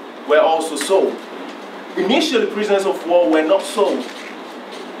war were also sold. Initially, prisoners of war were not sold.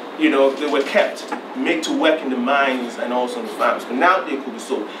 They were kept, made to work in the mines and also in the farms. But now they could be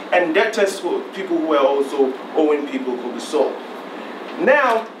sold. And debtors, people who were also owing people, could be sold.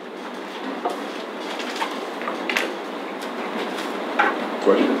 Now,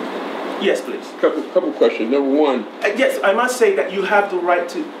 question? Yes, please. Couple questions. Number one. Yes, I must say that you have the right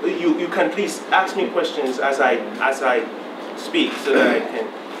to. You can please ask me questions as I speak, so that I can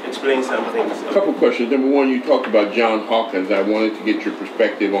explain some things. Couple questions. Number one, you talked about John Hawkins. I wanted to get your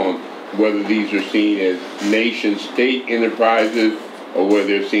perspective on whether these are seen as nation-state enterprises or whether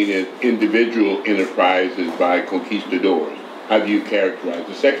they're seen as individual enterprises by conquistadors. How do you characterize?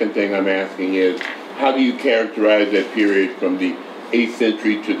 The second thing I'm asking is, how do you characterize that period from the 8th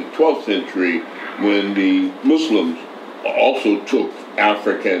century to the 12th century, when the Muslims also took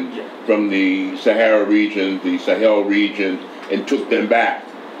Africans from the Sahara region, the Sahel region, and took them back,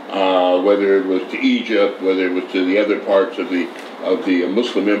 whether it was to Egypt, whether it was to the other parts of the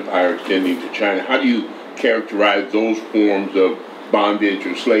Muslim empire extending to China? How do you characterize those forms of bondage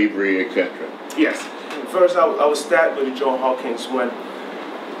or slavery, etc.? Yes. First, I will start with John Hawkins one.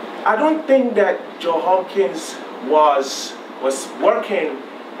 I don't think that John Hawkins was working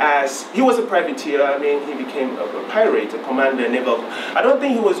as, he was a privateer. I mean, he became a pirate, a commander, naval. I don't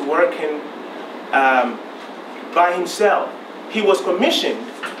think he was working by himself. He was commissioned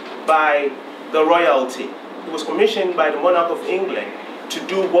by the royalty. He was commissioned by the monarch of England to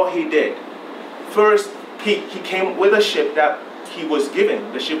do what he did. First, he came with a ship that he was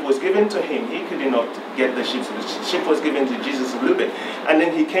given. The ship was given to him. He could not get the ship. So the ship was given to Jesus a little bit. And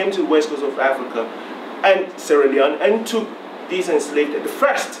then he came to the west coast of Africa and Sierra Leone and took these enslaved, the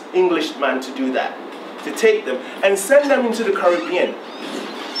first Englishman to do that, to take them and send them into the Caribbean,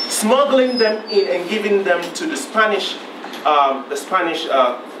 smuggling them in and giving them to the Spanish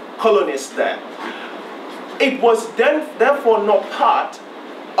colonists there. It was then therefore not part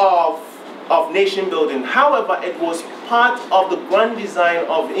of nation building. However, it was part of the grand design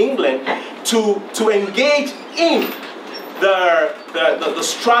of England to engage in the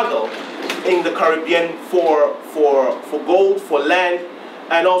struggle in the Caribbean for gold, for land,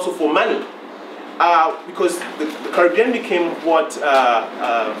 and also for money. Because the Caribbean became what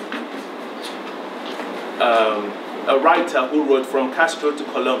a writer who wrote from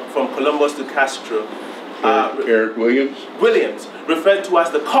Columbus to Castro, Eric Williams referred to as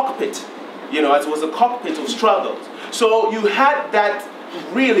the cockpit. You know, it was a cockpit of struggles. So you had that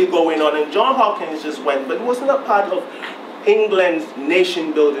really going on, and John Hawkins just went, but it was not part of England's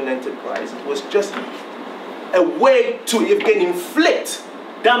nation-building enterprise. It was just a way to again inflict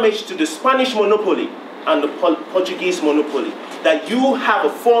damage to the Spanish monopoly and the Portuguese monopoly. That you have a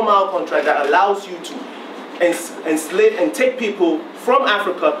formal contract that allows you to enslave and take people from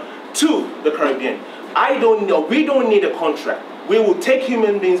Africa to the Caribbean. We don't need a contract. We will take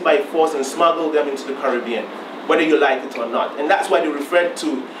human beings by force and smuggle them into the Caribbean, whether you like it or not. And that's why they referred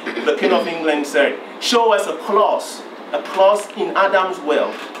to the King of England said, show us a clause in Adam's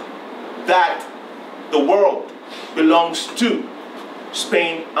will that the world belongs to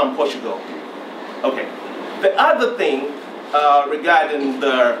Spain and Portugal. Okay. The other thing regarding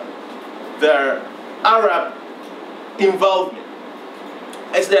the Arab involvement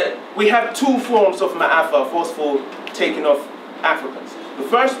is that we have two forms of ma'afa, forceful taking of Africans. The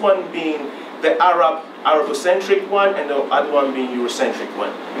first one being the Arabocentric one, and the other one being Eurocentric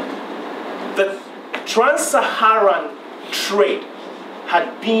one. The trans-Saharan trade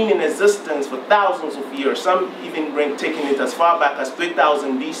had been in existence for thousands of years. Some even taking it as far back as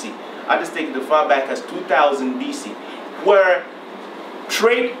 3000 BC. Others take it as far back as 2000 BC, where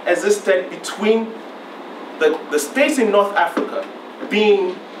trade existed between the states in North Africa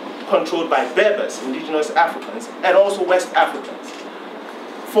being controlled by Berbers, indigenous Africans, and also West Africans.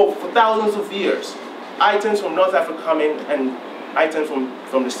 For thousands of years, items from North Africa come in, and items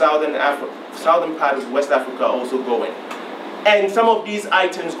from the southern part of West Africa also go in. And some of these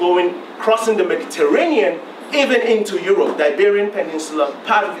items crossing the Mediterranean, even into Europe, the Iberian Peninsula,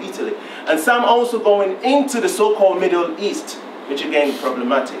 part of Italy. And some also going into the so-called Middle East, which again is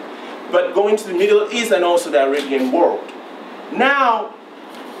problematic. But going to the Middle East and also the Arabian world. Now,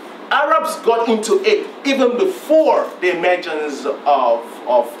 Arabs got into it even before the emergence of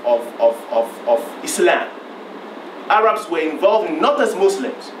Islam. Arabs were involved not as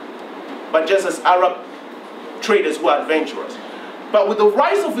Muslims, but just as Arab traders who are adventurers. But with the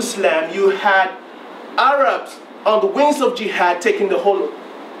rise of Islam, you had Arabs on the wings of jihad taking the whole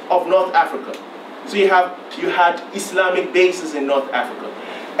of North Africa. So you had Islamic bases in North Africa.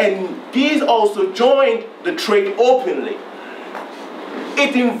 And these also joined the trade openly.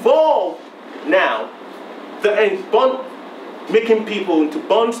 It involved now making people into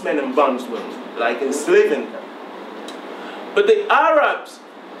bondsmen and bondswomen, like enslaving them. But the Arabs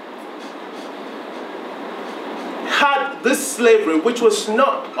had this slavery, which was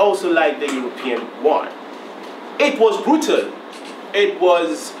not also like the European one. It was brutal.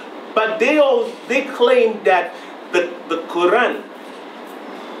 But they claimed that the Quran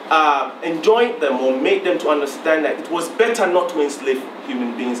enjoined them or made them to understand that it was better not to enslave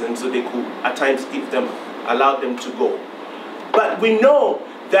human beings, and so they could at times allow them to go. But we know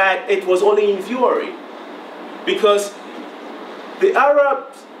that it was only in theory, because the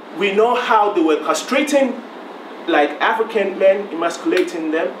Arabs, we know how they were castrating like African men,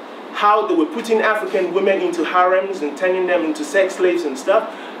 emasculating them, how they were putting African women into harems and turning them into sex slaves and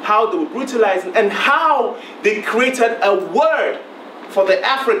stuff, how they were brutalizing, and how they created a word for the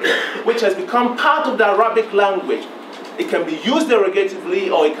African, which has become part of the Arabic language. It can be used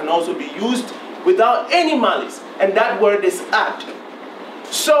derogatively, or it can also be used without any malice, and that word is abd.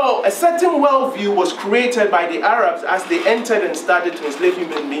 So a certain worldview was created by the Arabs as they entered and started to enslave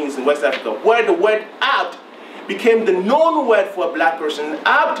human beings in West Africa, where the word abd became the known word for a black person.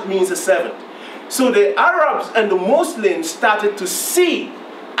 Abd means a servant. So the Arabs and the Muslims started to see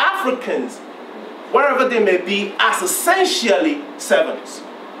Africans, wherever they may be, as essentially servants.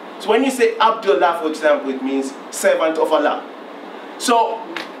 So when you say Abdullah, for example, it means servant of Allah. So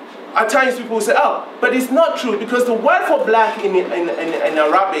at times people will say, oh, but it's not true, because the word for black in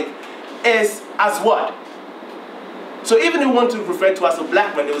Arabic is aswad. So even if you want to refer to as a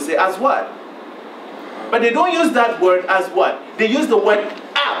black man, they will say aswad. But they don't use that word aswad. They use the word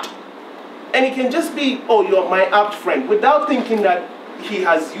abd. And it can just be, oh, you're my abd friend, without thinking that he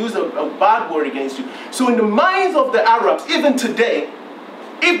has used a bad word against you. So in the minds of the Arabs, even today,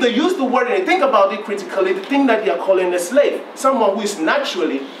 if they use the word and they think about it critically, they think that they are calling a slave, someone who is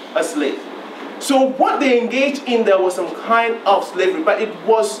naturally a slave. So what they engaged in there was some kind of slavery, but it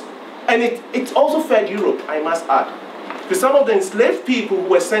was, and it also fed Europe, I must add. Because some of the enslaved people who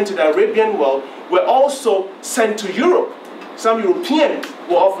were sent to the Arabian world were also sent to Europe some Europeans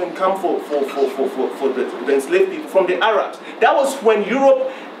will often come for the enslaved people from the Arabs. That was when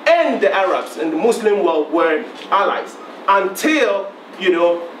Europe and the Arabs and the Muslim world were allies, until, you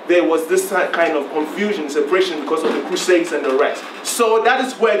know, there was this kind of confusion, separation because of the Crusades and the rest. So that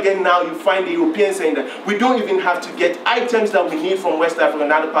is where again now you find the Europeans saying that we don't even have to get items that we need from West Africa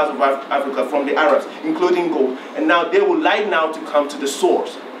and other parts of Africa from the Arabs, including gold. And now they would like now to come to the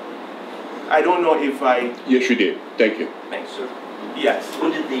source. I don't know if I... Yes, you did. Thank you. Thanks, sir. Yes.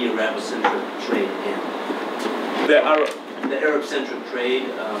 When did the Arab-centric trade end? The Arab-centric trade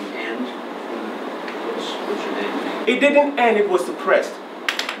end? What's your name? It didn't end, it was suppressed.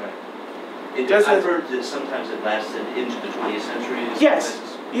 I've heard that sometimes it lasted into the 20th century. Yes,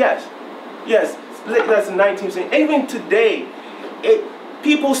 yes, yes. That's the 19th century. Even today,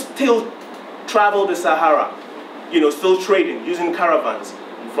 people still travel the Sahara, you know, still trading, using caravans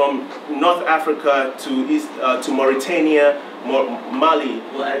from North Africa to East, to Mauritania, Mali.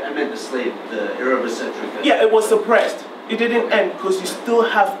 Well, I meant the Arab-centric. Yeah, it was suppressed. It didn't end because you still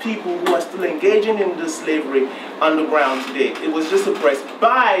have people who are still engaging in the slavery underground today. It was just suppressed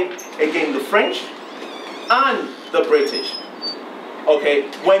by, again, the French and the British. Okay,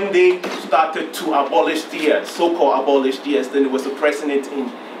 when they started to abolish the so-called abolish the, then it was suppressing it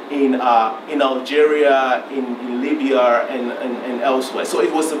in Algeria, in Libya, and elsewhere. So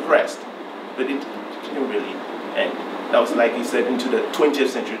it was suppressed, but it didn't really end. That was, like you said, into the 20th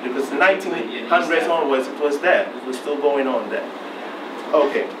century, because the 1900s onwards, it was there. It was still going on there.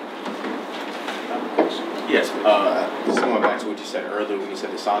 Okay. Yes. Just going back to what you said earlier, when you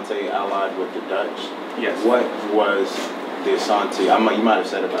said the Asante allied with the Dutch. Yes. What was the Asante? You might have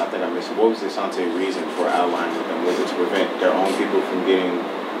said it, but I think I missed it. What was the Asante reason for allying with them? Was it to prevent their own people from getting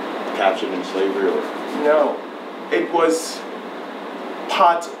captured in slavery, or? No, it was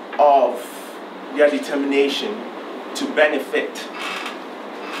part of their determination to benefit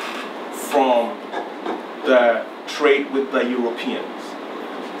from the trade with the Europeans.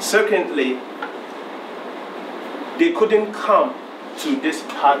 Secondly, they couldn't come to this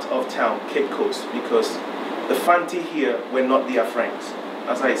part of town, Cape Coast, because the Fanti here were not their friends.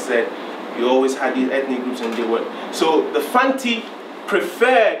 As I said, you always had these ethnic groups and they were. So the Fanti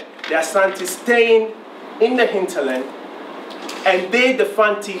preferred the Asante staying in the hinterland, and they, the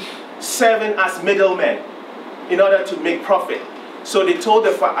Fanti, serving as middlemen in order to make profit. So they told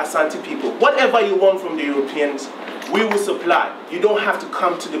the Asante people, whatever you want from the Europeans, we will supply. You don't have to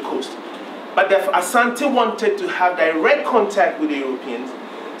come to the coast. But the Asante wanted to have direct contact with the Europeans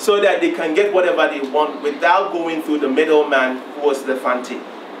so that they can get whatever they want without going through the middleman who was the Fanti.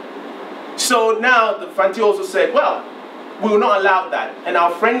 So now the Fanti also said, well, we will not allow that. And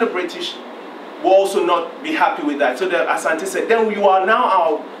our friend the British will also not be happy with that. So the Asante said, then you are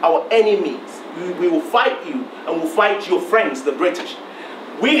now our enemies. We will fight you, and we'll fight your friends, the British.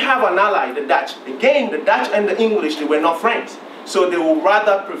 We have an ally, the Dutch. Again, the Dutch and the English, they were not friends. So they will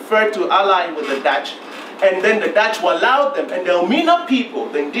rather prefer to ally with the Dutch. And then the Dutch will allow them. And the Elmina people,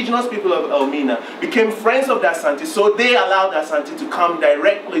 the indigenous people of Elmina, became friends of the Asante. So they allowed the Asante to come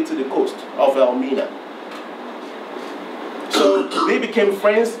directly to the coast of Elmina. So they became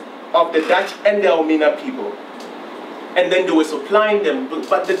friends of the Dutch and the Elmina people. And then they were supplying them.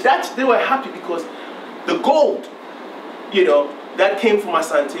 But the Dutch, they were happy because the gold, you know, that came from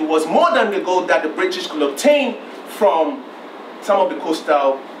Asante was more than the gold that the British could obtain from some of the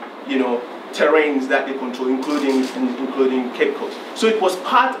coastal, you know, terrains that they control, including Cape Coast. So it was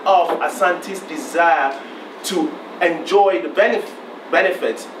part of Asante's desire to enjoy the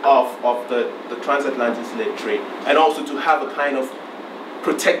benefits of the transatlantic slave trade, and also to have a kind of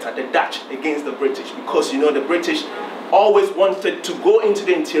protector, the Dutch, against the British, because, you know, the British always wanted to go into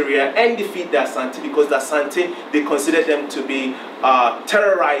the interior and defeat the Asante, because the Asante, they considered them to be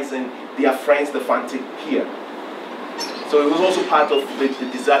terrorizing their friends, the Fanti, here. So it was also part of the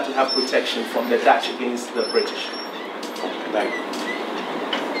desire to have protection from the Dutch against the British. Thank you.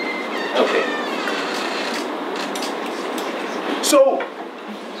 Okay. So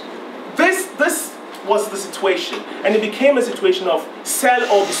this was the situation, and it became a situation of sell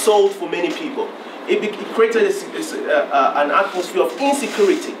or be sold for many people. It created an atmosphere of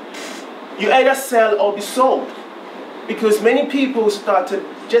insecurity. You either sell or be sold, because many people started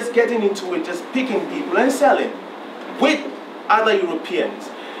just getting into it, just picking people and selling with other Europeans.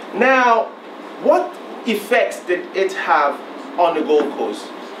 Now, what effects did it have on the Gold Coast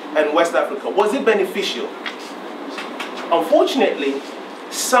and West Africa? Was it beneficial? Unfortunately,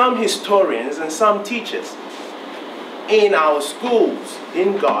 some historians and some teachers in our schools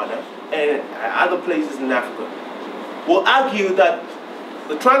in Ghana and other places in Africa will argue that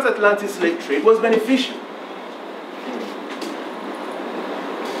the transatlantic slave trade was beneficial.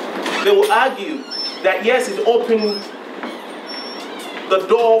 they will argue that yes, it opened the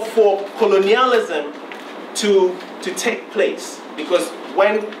door for colonialism to take place, because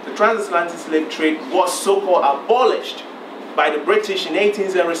when the transatlantic slave trade was so-called abolished by the British in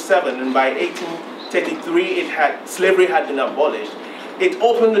 1807, and by 1833 slavery had been abolished, it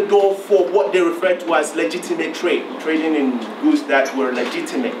opened the door for what they refer to as legitimate trade, trading in goods that were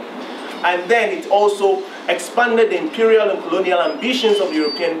legitimate. And then it also expanded the imperial and colonial ambitions of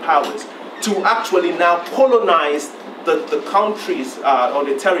European powers to actually now colonize the countries or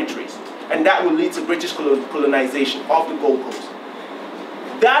the territories. And that will lead to British colonization of the Gold Coast.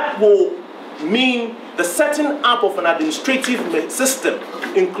 That will mean the setting up of an administrative system,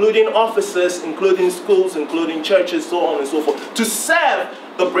 including officers, including schools, including churches, so on and so forth, to serve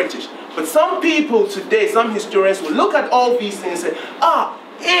the British. But some people today, some historians will look at all these things and say,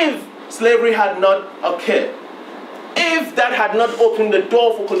 if slavery had not occurred, if that had not opened the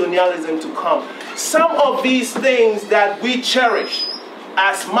door for colonialism to come, some of these things that we cherish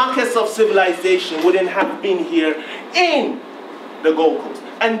as markers of civilization wouldn't have been here in the Gold Coast.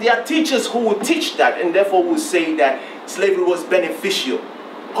 And there are teachers who will teach that, and therefore will say that slavery was beneficial.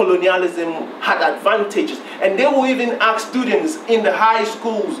 Colonialism had advantages. And they will even ask students in the high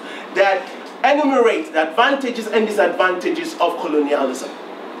schools that enumerate the advantages and disadvantages of colonialism.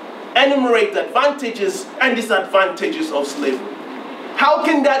 Enumerate the advantages and disadvantages of slavery. How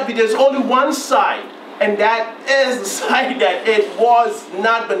can that be? There's only one side, and that is the side that it was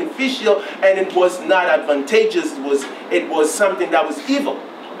not beneficial and it was not advantageous. It was something that was evil.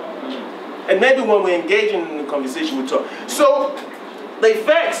 And maybe when we engage in the conversation, we talk. So the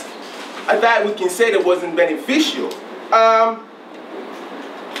effects that we can say that wasn't beneficial.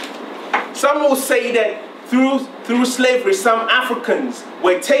 Some will say that through slavery, some Africans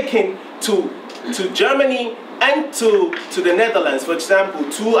were taken to Germany and to the Netherlands. For example,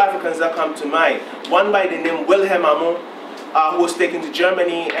 two Africans that come to mind. One by the name Wilhelm Amon, who was taken to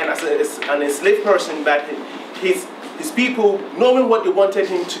Germany and as an enslaved person, but his people, knowing what they wanted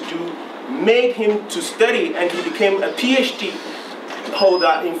him to do, made him to study, and he became a PhD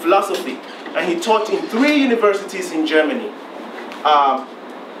holder in philosophy. And he taught in 3 universities in Germany.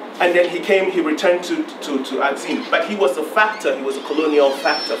 And then he returned to Axim. But he was a factor, he was a colonial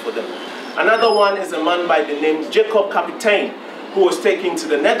factor for them. Another one is a man by the name Jacob Kapitein, who was taken to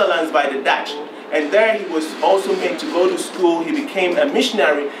the Netherlands by the Dutch. And there he was also made to go to school. He became a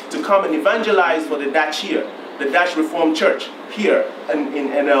missionary to come and evangelize for the Dutch here, the Dutch Reformed Church here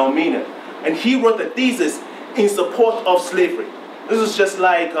in Elmina. And he wrote a thesis in support of slavery. This is just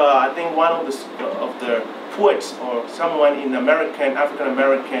like, I think one of the poets or someone in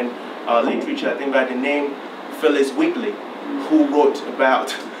African-American literature, I think by the name Phyllis Wheatley, who wrote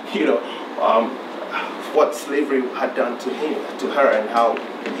about, what slavery had done to her, and how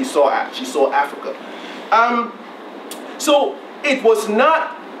she saw Africa. So it was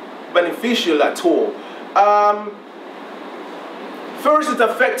not beneficial at all. First, it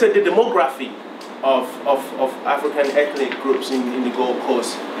affected the demography of African ethnic groups in the Gold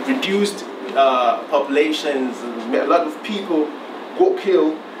Coast. It reduced populations, a lot of people got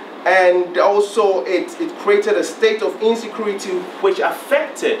killed, and also it created a state of insecurity which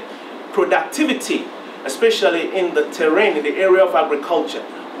affected productivity, especially in the terrain, in the area of agriculture,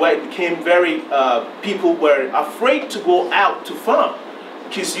 where it became very, people were afraid to go out to farm,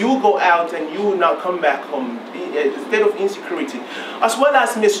 because you go out and you will now come back home, a state of insecurity, as well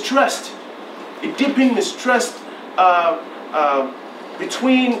as mistrust, a deepened mistrust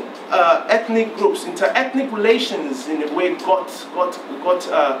between ethnic groups. Inter-ethnic relations in a way got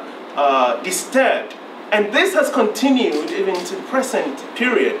disturbed. And this has continued even to the present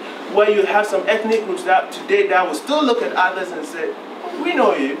period, where you have some ethnic groups that today that will still look at others and say, we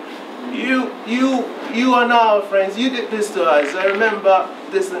know you. You are now our friends. You did this to us. I remember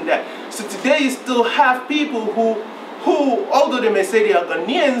this and that. So today you still have people who although they may say they are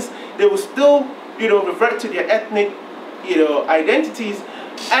Ghanaians, they will still, revert to their ethnic, identities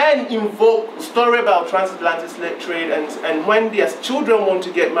and invoke the story about transatlantic slave trade. And when their children want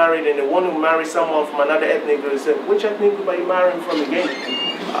to get married and they want to marry someone from another ethnic group, they say, which ethnic group are you marrying from again?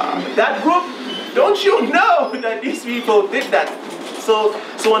 That group? Don't you know that these people did that? So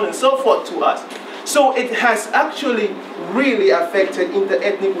on and so forth to us. So it has actually really affected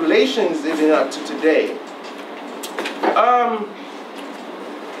inter-ethnic relations even up to today.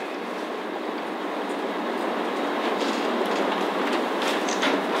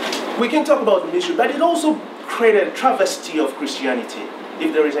 We can talk about the mystery, but it also created a travesty of Christianity,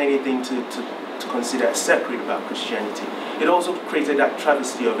 if there is anything to consider separate about Christianity. it also created that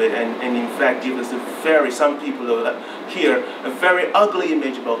travesty of it, and in fact gave us some people here, a very ugly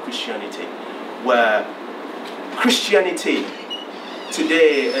image about Christianity, where Christianity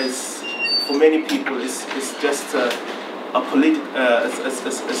today is, for many people, is just a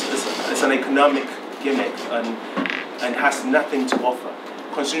it's an economic gimmick and has nothing to offer,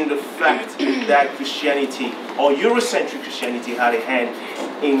 considering the fact that Christianity, or Eurocentric Christianity, had a hand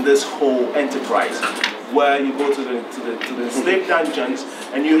in this whole enterprise, where you go to the slave dungeons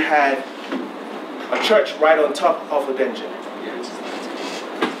and you had a church right on top of a dungeon.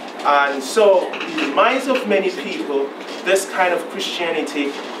 And so, in the minds of many people, this kind of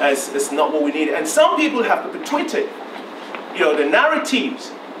Christianity is not what we need. And some people have perpetuated, the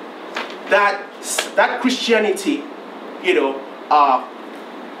narratives that Christianity, are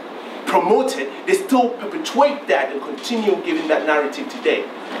promoted. They still perpetuate that and continue giving that narrative today,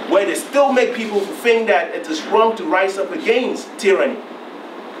 where they still make people think that it is wrong to rise up against tyranny,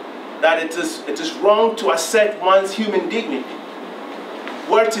 that it is wrong to assert one's human dignity.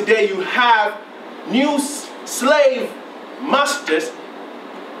 Where today you have new slave masters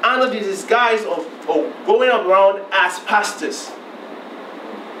under the disguise of going around as pastors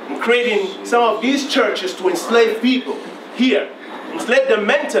and creating some of these churches to enslave people here, enslave them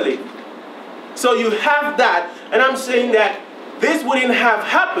mentally. So you have that, and I'm saying that this wouldn't have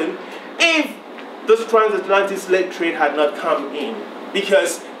happened if this transatlantic slave trade had not come in,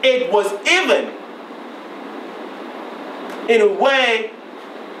 because it was even, in a way,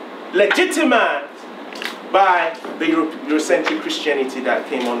 legitimized by the Eurocentric Christianity that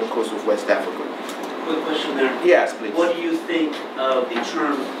came on the coast of West Africa. Quick question there. Yes, please. What do you think of the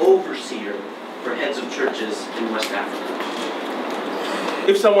term overseer for heads of churches in West Africa?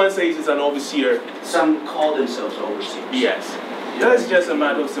 If someone says it's an overseer, some call themselves overseers. Yes. That's just a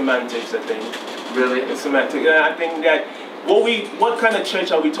matter of semantics, I think. Really? It's semantics. And I think that what kind of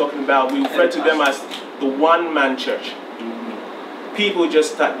church are we talking about? We refer to them as the one-man church. People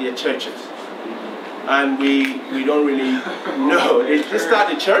just start their churches. And we don't really know. They just start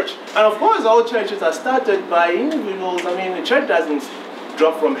the church. And of course, all churches are started by individuals. I mean, the church doesn't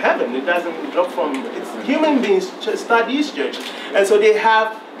drop from heaven. It doesn't drop from... It's human beings start these churches. And so they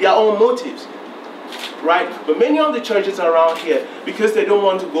have their own motives. Right? But many of the churches around here, because they don't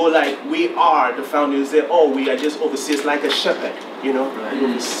want to go like we are, the founders say, oh, we are just overseers, like a shepherd,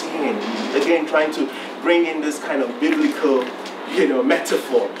 overseeing. Again, trying to bring in this kind of biblical,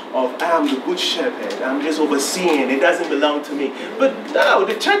 metaphor of I am the good shepherd, I'm just overseeing, it doesn't belong to me. But no,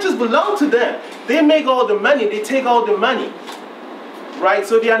 the churches belong to them. They make all the money, they take all the money. Right?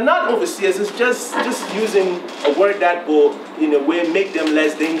 So they are not overseers, it's just using a word that will, in a way, make them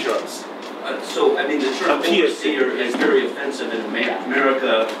less dangerous. So, I mean, the term overseer is very offensive in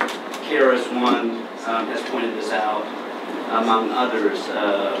America. KRS-One has pointed this out, among others.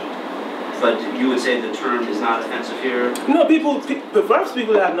 But you would say the term is not offensive here? No, perverse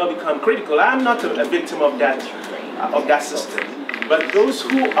people have not become critical. I'm not a victim of that system. But those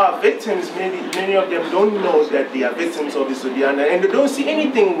who are victims, many of them don't know that they are victims of this or the other, and they don't see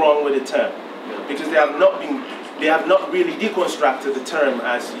anything wrong with the term, because they have not really deconstructed the term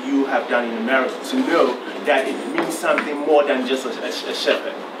as you have done in America to know that it means something more than just a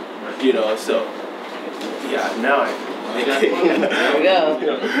shepherd. So yeah, now there we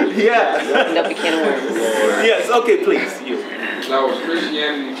go. Yeah. Opened up a can of worms. Yes, okay, please. You. Now, was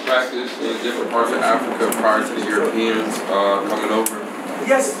Christianity practiced in different parts of Africa prior to the Europeans coming over?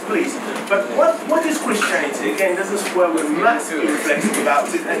 Yes, please. But what is Christianity? Again, this is where we must be reflective about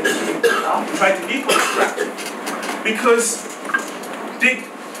it and try to deconstruct it. Because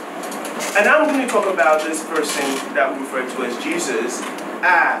and I'm going to talk about this person that we refer to as Jesus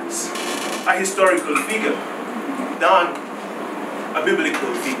as a historical figure, not a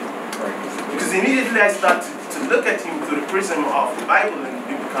biblical figure. Because immediately I start to look at him through the prism of the Bible and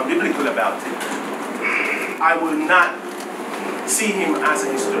become biblical about it, I will not see him as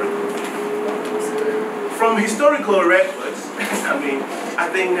a historical figure. From historical records, I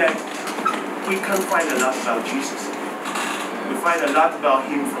think that we can find a lot about Jesus. We find a lot about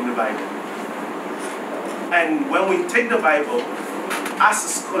him from the Bible. And when we take the Bible, as a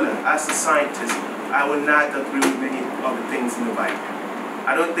scholar, as a scientist, I will not agree with many of the things in the Bible.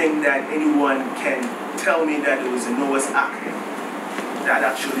 I don't think that anyone can tell me that it was a Noah's Ark that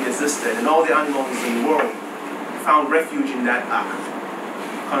actually existed and all the animals in the world found refuge in that ark,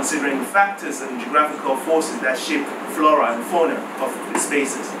 considering the factors and geographical forces that shape flora and fauna of the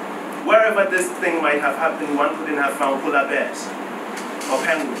spaces. Wherever this thing might have happened, one couldn't have found polar bears or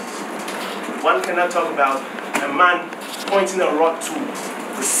penguins. One cannot talk about a man pointing a rod to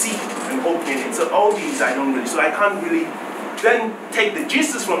the sea and opening it. So all these I don't really, so I can't really then take the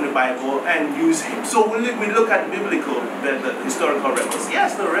Jesus from the Bible and use him. So we look at biblical, the historical records.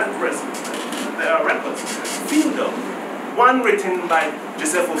 Yes, there are records. Few though. One written by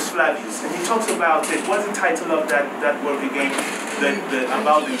Josephus Flavius, and he talks about it. What's the title of that work again?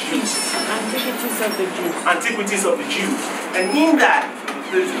 About the Jews. Antiquities of the Jews. Antiquities of the Jews. And in that,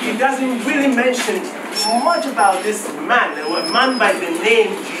 he doesn't really mention much about this man, a man by the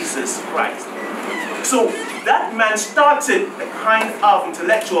name Jesus Christ. So that man started a kind of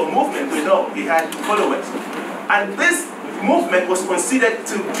intellectual movement. We know he had followers. And this movement was considered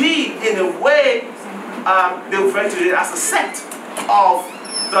to be, in a way, they refer to it as a sect of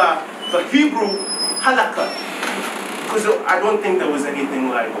the Hebrew halakha. Because I don't think there was anything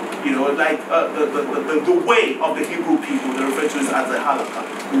like, like the way of the Hebrew people. They refer to it as the halakha,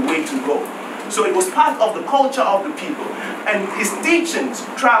 the way to go. So it was part of the culture of the people. And his teachings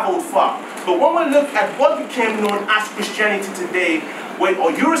traveled far. But when we look at what became known as Christianity today,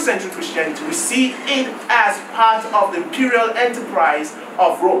 or Eurocentric Christianity, we see it as part of the imperial enterprise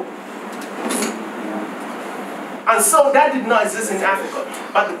of Rome. And so that did not exist in Africa.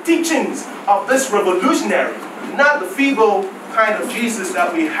 But the teachings of this revolutionary, not the feeble kind of Jesus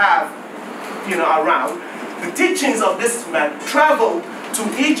that we have, around, the teachings of this man traveled to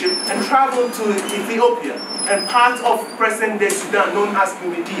Egypt and traveled to Ethiopia and parts of present-day Sudan known as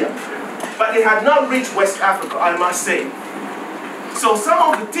Numidia. But it had not reached West Africa, I must say. So some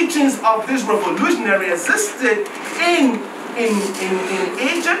of the teachings of this revolutionary existed in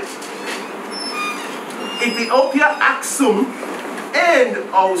Egypt, Ethiopia, Aksum, and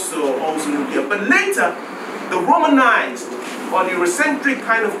also Nubia. But later, the Romanized or the Eurocentric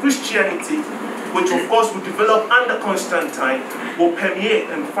kind of Christianity, which of course would develop under Constantine, will permeate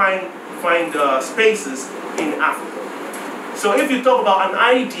and find spaces in Africa. So if you talk about an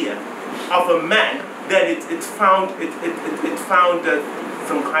idea of a man, then it found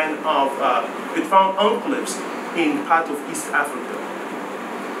some kind of it found enclaves in part of East Africa.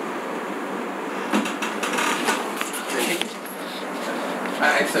 I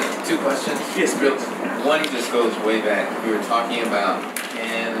actually have two questions. Yes, please. One just goes way back. We were talking about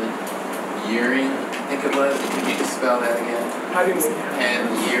pan-Yaring, I think it was. Could you just spell that again? How do you mean?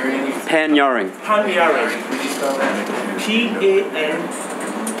 Pan-Yaring? Pan-Yaring. Pan-Yaring. Could you spell that again? P-A-N-Y-A-R-R-I-N-G.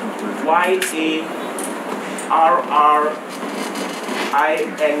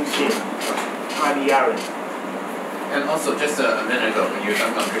 Pan-Yaring. And also, just a minute ago, when you were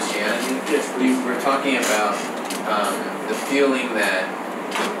talking about Christianity, yes, we were talking about the feeling that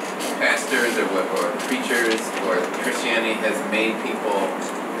pastors or preachers or Christianity has made people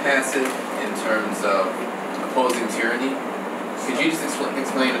passive in terms of opposing tyranny. Could you just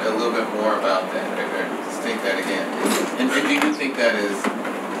explain a little bit more about that, or just take that again? And do you think that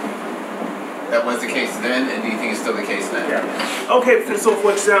was the case then, and do you think it's still the case now? Yeah. Okay, so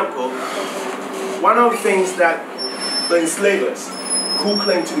for example, one of the things that the enslavers who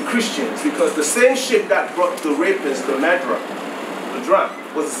claimed to be Christians, because the same ship that brought the rapists, the murderer, the drunk,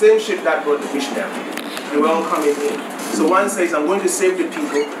 was the same ship that brought the missionary. They were all coming in. So one says, I'm going to save the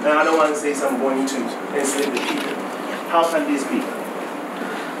people, and the other one says, I'm going to enslave the people. How can this be?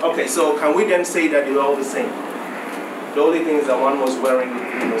 Okay, so can we then say that they were all the same? The only thing is that one was wearing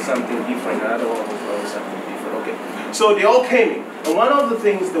something different, the other one was wearing something different. Okay, so they all came in. And one of the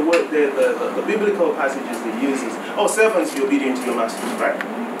things, the biblical passages they use is, servants, be obedient to your masters, right?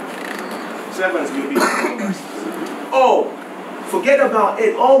 Servants, be obedient to your masters. Oh, forget about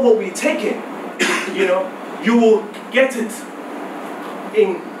it. All will be taken. You will get it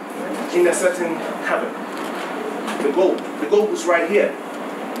in a certain cabin. The gold was right here.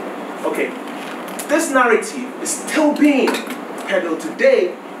 Okay, this narrative is still being peddled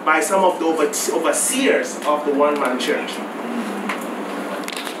today by some of the overseers of the one-man church.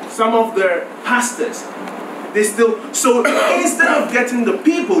 Some of their pastors, they still, so instead of getting the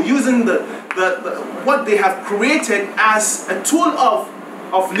people using the what they have created as a tool of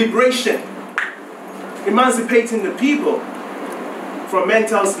liberation, emancipating the people from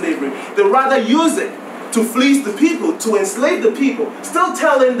mental slavery, they rather use it to fleece the people, to enslave the people, still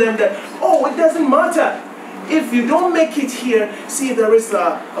telling them that, it doesn't matter. If you don't make it here, see, there is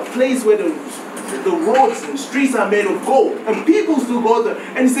a place where the roads and streets are made of gold, and people still go there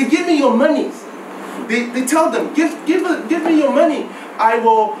and say, give me your money. They tell them, give me your money. I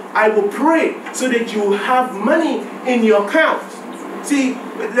will pray so that you have money in your account. See,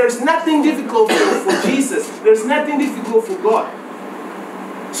 there's nothing difficult for Jesus. There's nothing difficult for God.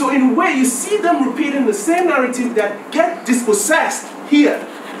 So in a way, you see them repeating the same narrative that get dispossessed here.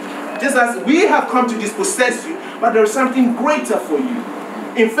 Just as we have come to dispossess you, but there's something greater for you.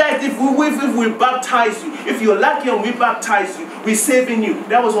 In fact, if we baptize you, If you're lucky and we baptize you, we're saving you.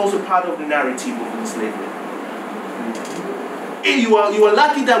 That was also part of the narrative of enslavement. If you are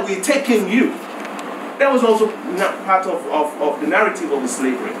lucky that we're taking you. That was also part of the narrative of the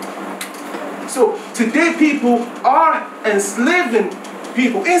slavery. So today people are enslaving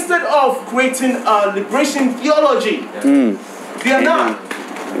people instead of creating a liberation theology. They are not.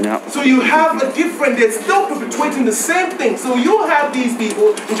 No. So you have a different, they're still perpetuating the same thing. So you have these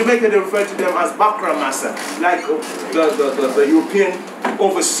people, in Jamaica they refer to them as background master, like the European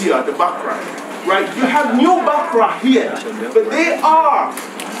overseer, the background. Right? You have new background here, but they are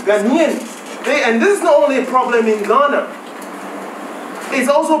Ghanaians. And this is not only a problem in Ghana, it's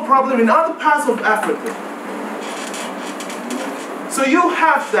also a problem in other parts of Africa. So you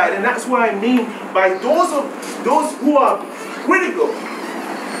have that, and that's what I mean by those who are critical.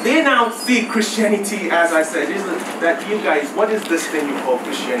 They now see Christianity, as I said, that you guys, what is this thing you call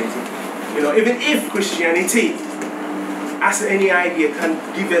Christianity? You know, even if Christianity, as any idea, can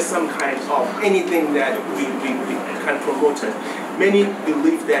give us some kind of anything that we can promote it. Many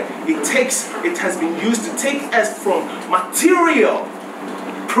believe that it has been used to take us from material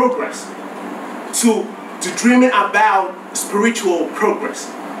progress to dreaming about spiritual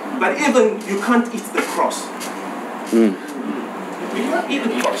progress. But even you can't eat the cross. You can't eat the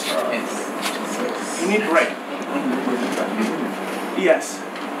cross. You need bread. Yes.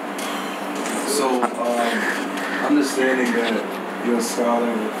 So, understanding that you're a scholar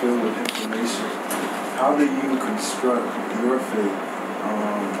and you're filled with information, how do you construct your faith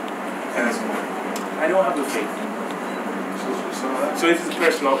as one? I don't have a faith. So it's a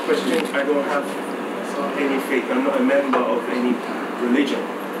personal question. I don't have any faith. I'm not a member of any religion.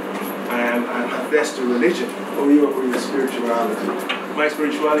 I'm averse to religion. Or your spirituality? My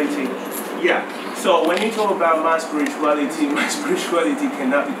spirituality, yeah. So when you talk about my spirituality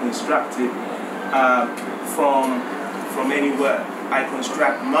cannot be constructed from anywhere. I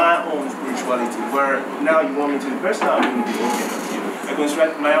construct my own spirituality where, now you want me to be personal, I'm going to be open with you. I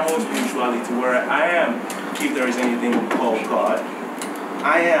construct my own spirituality where I am, if there is anything called God,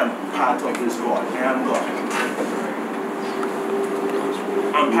 I am part of this God. I am God.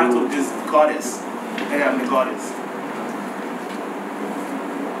 I'm part of this goddess. I am the goddess.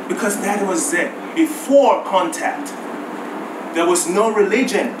 Because that was it. Before contact, there was no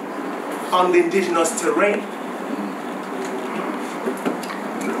religion on the indigenous terrain.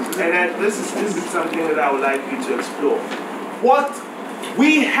 And this is something that I would like you to explore. What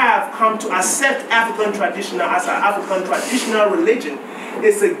we have come to accept African traditional as an African traditional religion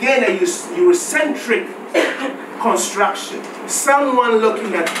is again a Eurocentric construction. Someone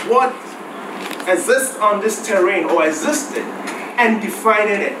looking at what exists on this terrain or existed and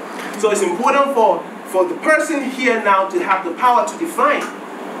defining it. So it's important for the person here now to have the power to define.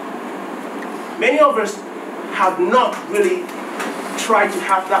 Many of us have not really tried to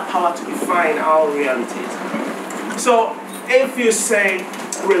have that power to define our realities. So if you say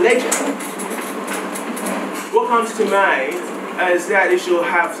religion, what comes to mind is that it should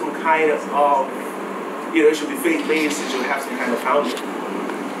have some kind of, it should be faith-based, it should have some kind of foundation,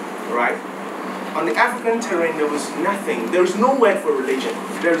 right? On the African terrain, there was nothing. There is no word for religion.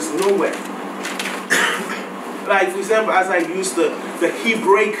 There is no word. Like, for example, as I use the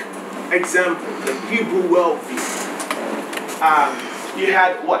Hebraic example, the Hebrew worldview, you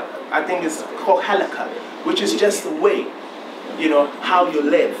had what I think is called halakha, which is just the way, how you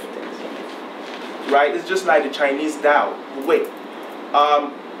live, right? It's just like the Chinese Tao, the way.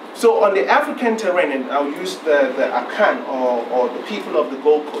 So on the African terrain, and I'll use the Akan or the people of the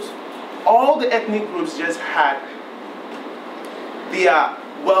Gold Coast, all the ethnic groups just had their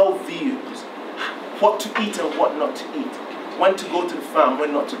worldviews, what to eat and what not to eat, when to go to the farm,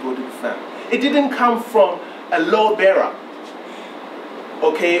 when not to go to the farm. It didn't come from a law bearer,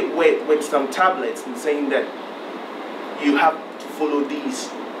 okay, with some tablets and saying that you have to follow these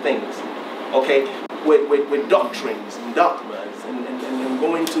things, okay, with doctrines and dogmas and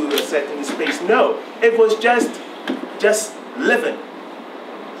going to a certain space. No, it was just living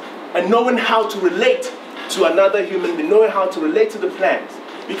and knowing how to relate to another human being, knowing how to relate to the plants.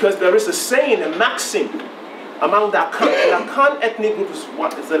 Because there is a saying, a maxim among the Akan. The Akan ethnic group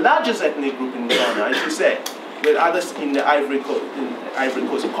is the largest ethnic group in Ghana, I should say, with others in the Ivory Coast,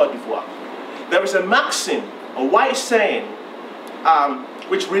 Côte d'Ivoire. There is a maxim, a wise saying,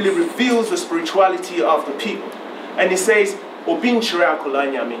 which really reveals the spirituality of the people. And it says, Obi nchire akola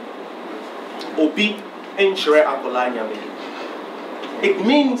nyame. Obi nchire akola nyame. It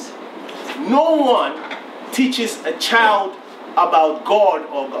means no one teaches a child about God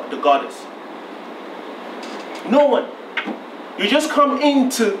or the goddess. No one. You just come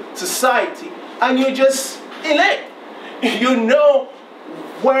into society and you're just elect. You know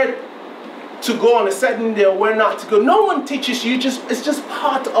where to go on a certain day or where not to go. No one teaches you, it's just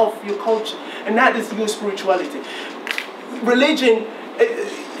part of your culture, and that is your spirituality. Religion,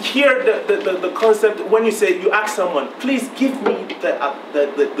 here the concept, when you say, you ask someone, please give me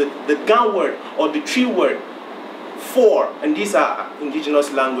the Ga word or the tree word for, and these are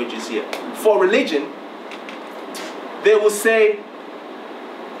indigenous languages here, for religion, they will say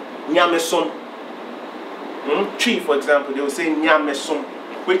Nyameson. Tree, for example, they will say Nyameson,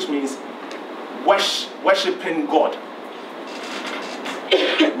 which means worshiping God.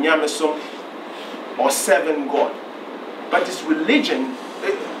 Nyameson, or serving God. But is religion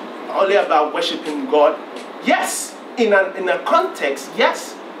only about worshiping God? Yes, in a context,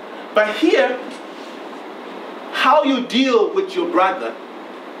 yes. But here, how you deal with your brother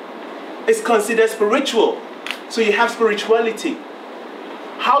is considered spiritual. So you have spirituality.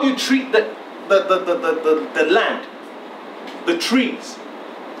 How you treat the land, the trees.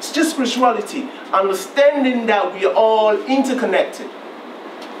 It's just spirituality. Understanding that we are all interconnected.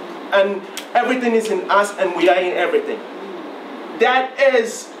 And everything is in us and we are in everything. That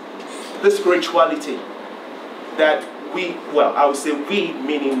is the spirituality that we, well, I would say we,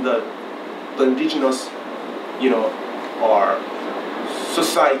 meaning the indigenous, or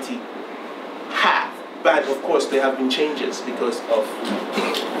society have. But of course there have been changes because of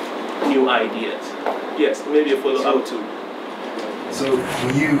new ideas. Yes, maybe a follow-up too. So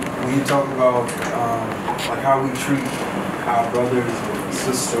when you talk about like how we treat our brothers or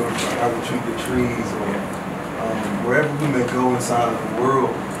sisters, or how we treat the trees, or wherever we may go inside of the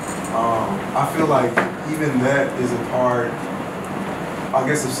world, I feel like even that is a part, I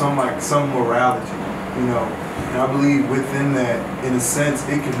guess, of some morality, And I believe within that, in a sense,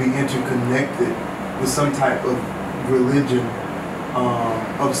 it can be interconnected with some type of religion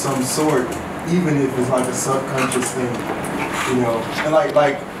of some sort, even if it's like a subconscious thing, And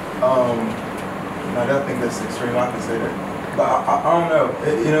I think that's extreme. I can say that, but I don't know.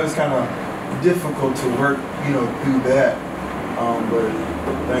 It's kind of difficult to work, through that.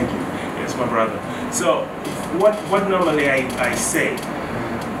 But thank you. Yes, my brother. So, what normally I say,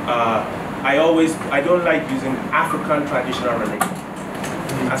 I don't like using African traditional religion.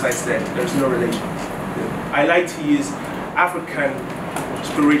 As I said, there's no religion. I like to use African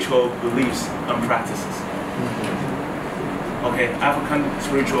spiritual beliefs and practices. Okay, African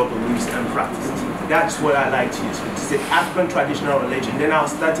spiritual beliefs and practices. That's what I like to use. To say African traditional religion, then I'll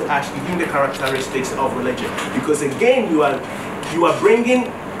start to actually give the characteristics of religion. Because again, you are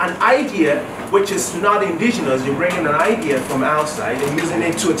bringing an idea which is not indigenous. You're bringing an idea from outside and using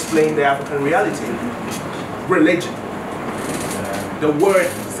it to explain the African reality. Religion. The word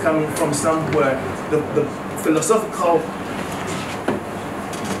is coming from somewhere. The philosophical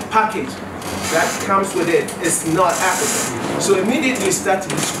package that comes with it is not African. So immediately you start to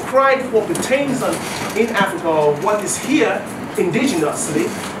describe what pertains in Africa or what is here indigenously,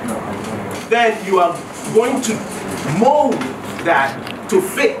 then you are going to mold that to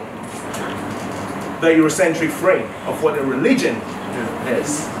fit the Eurocentric frame of what a religion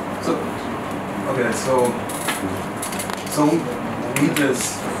is. So we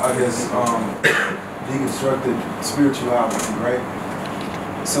just, I guess, deconstructed spirituality, right?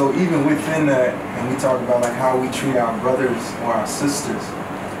 So even within that, and we talk about like how we treat our brothers or our sisters,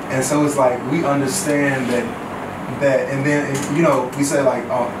 and so it's like we understand that, and then we say like,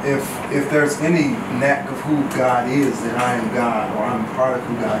 if there's any knack of who God is, then I am God, or I'm part of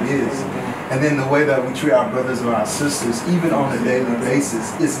who God is. And then the way that we treat our brothers or our sisters, even on a daily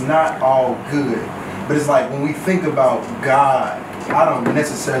basis, it's not all good. But it's like when we think about God, I don't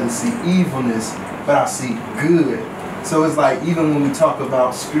necessarily see evilness, but I see good. So it's like even when we talk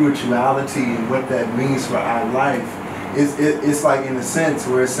about spirituality and what that means for our life, it's like in a sense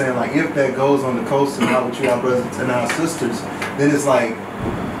where it's saying like if that goes on the coast and how we treat our brothers and our sisters, then it's like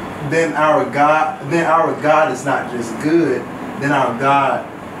then our God is not just good, then our God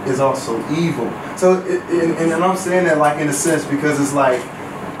is also evil. So and I'm saying that like in a sense because it's like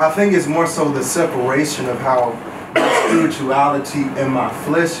I think it's more so the separation of how my spirituality and my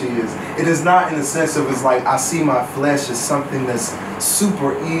flesh is. It is not in the sense of it's like I see my flesh as something that's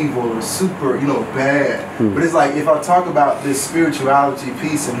super evil or super, bad. But it's like if I talk about this spirituality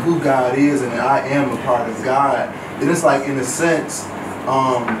piece and who God is and I am a part of God, then it's like in a sense,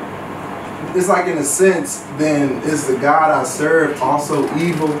 then is the God I serve also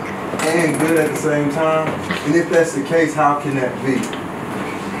evil and good at the same time? And if that's the case, how can that be?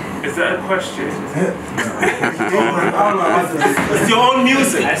 Is that a question? It's your own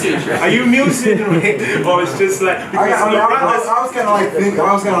music. Are you musing, or it's just like? I was kind of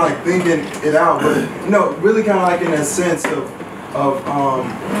like thinking it out, but no, really kind of like in that sense of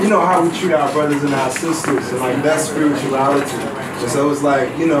you know how we treat our brothers and our sisters, and like that's spirituality. And so it's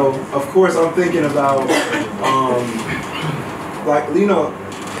like, you know, of course I'm thinking about like, you know.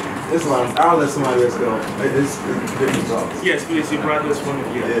 I'll let somebody else go. It's different thoughts. Yes, please, your brother's one of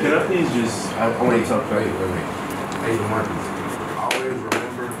you. Can I please just, I want to talk about it. Hey, Marcus, always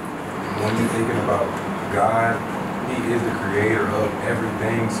remember when you're thinking about God, He is the creator of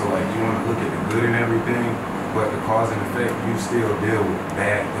everything. So like you want to look at the good in everything, but the cause and effect, you still deal with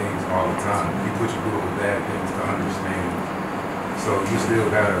bad things all the time. He put you through with bad things to understand. So you still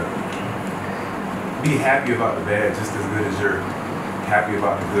gotta be happy about the bad just as good as you're happy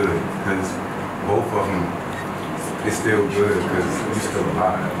about the good, because both of them is still good because you're still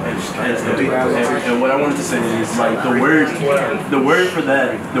alive. And what I wanted to say is like the word for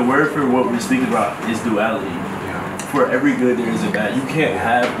that, the word for what we speak about is duality. For every good there is a bad. You can't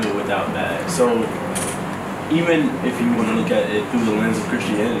have good without bad. So even if you want to look at it through the lens of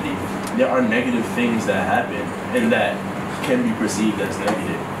Christianity, there are negative things that happen and that can be perceived as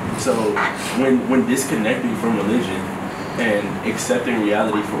negative. So when disconnecting from religion and accepting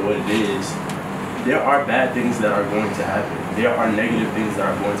reality for what it is, there are bad things that are going to happen. There are negative things that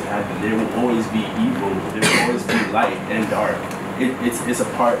are going to happen. There will always be evil. There will always be light and dark. It's a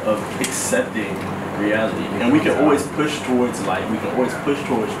part of accepting reality. And we can always push towards light. We can always push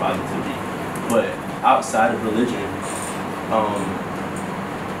towards positivity. But outside of religion,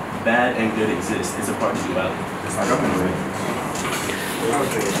 bad and good exist. It's a part of duality.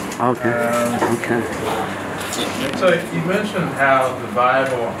 Okay. So you mentioned how the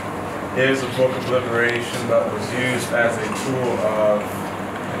Bible is a book of liberation, but was used as a tool of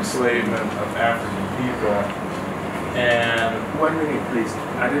enslavement of African people. And 1 minute, please.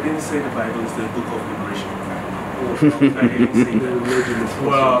 I didn't say the Bible is the book of liberation. I didn't say the religion is.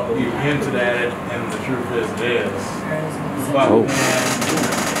 Well, you hinted at it, and the truth is it is. But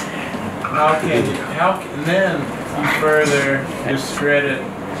how can then you further discredit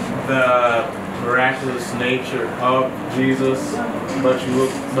the miraculous nature of Jesus, but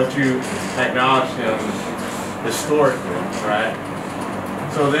you acknowledge him historically, right?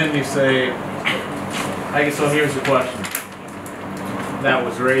 So then you say, I guess, so here's the question that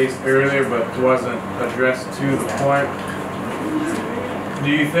was raised earlier but wasn't addressed to the point. Do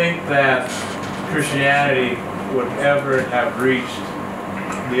you think that Christianity would ever have reached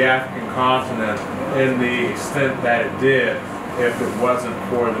the African continent in the extent that it did if it wasn't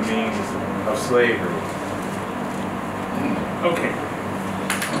for the means of slavery? Okay.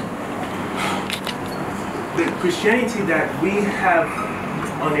 The Christianity that we have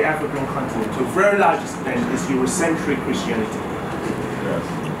on the African continent, to a very large extent, is Eurocentric Christianity. Yes.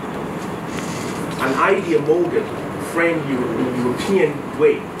 An idea molded, framed in the European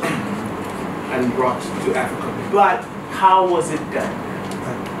way and brought to Africa. But how was it done?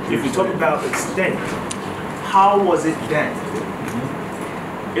 If you talk about extent, how was it done?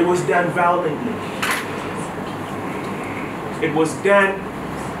 It was done violently. It was done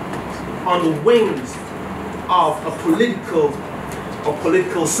on the wings of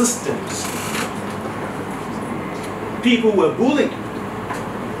political systems. People were bullied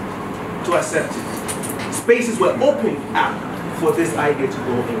to accept it. Spaces were opened up for this idea to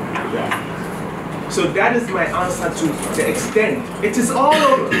go in. So that is my answer to the extent. It is all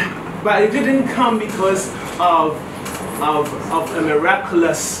over, but it didn't come because of a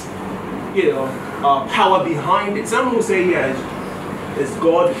miraculous, power behind it. Some will say, yeah, it's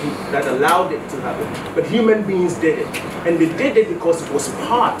God that allowed it to happen. But human beings did it. And they did it because it was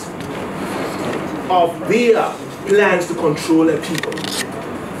part of their plans to control a people.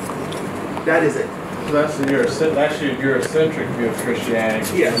 That is it. So that's your Eurocentric view of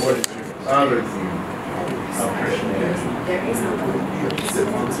Christianity. Yes. And what is your other view of Christianity?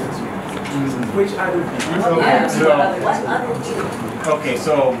 Which other view? Okay,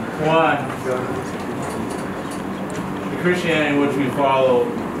 so one, the Christianity which we follow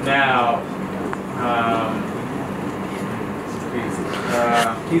now,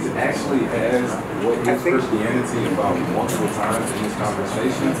 he's actually asked what is Christianity about multiple times in this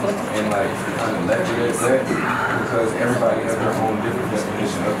conversation, and like kind of left it at that because everybody has their own different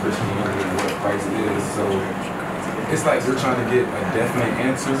definition of Christianity and what Christ is. So it's like we're trying to get a definite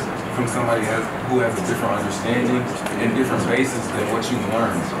answer, from somebody who has a different understanding and different basis than what you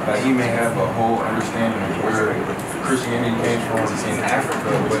learned. Like he may have a whole understanding of where Christianity came from in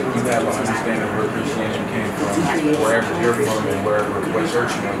Africa, but you have an understanding of where Christianity came from wherever you're from and what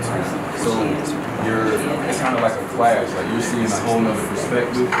church you went to. So it's kind of like a clash. Like you're seeing a whole nother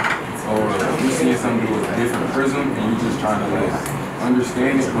perspective, or you're seeing something with a different prism, and you're just trying to like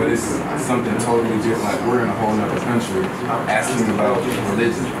understand it, but it's something totally different. Like we're in a whole nother country asking about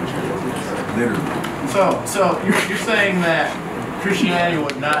religion, literally. So you're saying that Christianity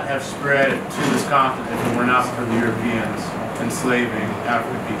would not have spread to this continent if it were not for the Europeans enslaving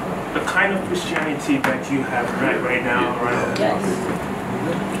African people? The kind of Christianity that you have right now, right?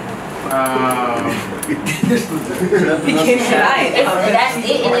 You can't deny it. That's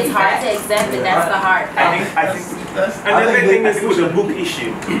it, and it's hard to accept it. That's the hard part. I think another thing is with the book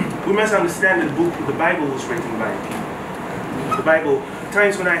issue. We must understand the Bible was written by people. The Bible,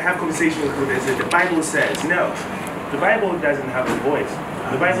 times when I have conversations with people, they say the Bible says, no, the Bible doesn't have a voice.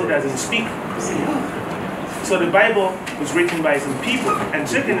 The Bible doesn't speak. So the Bible was written by some people. And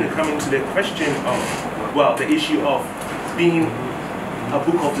secondly, coming to the question of, well, the issue of being a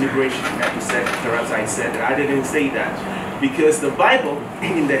book of liberation, that you said, perhaps I said that. I didn't say that. Because the Bible,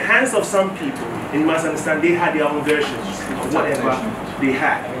 in the hands of some people, you must understand, they had their own versions of whatever they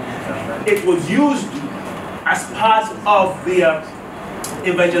had. It was used as part of their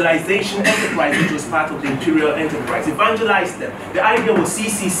evangelization enterprise, which was part of the imperial enterprise. Evangelize them. The idea was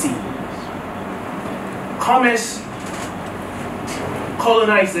CCC. Commerce,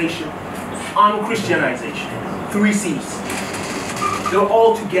 colonization, unchristianization. 3 C's. They're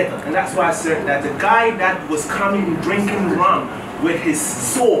all together. And that's why I said that the guy that was coming drinking rum with his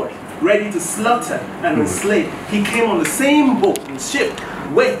sword, ready to slaughter and enslave, he came on the same boat and ship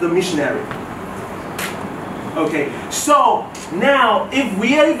with the missionary. Okay, so now if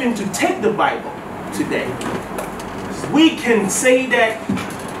we are even to take the Bible today, we can say that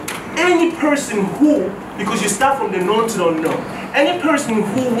any person who, because you start from the known to the unknown, any person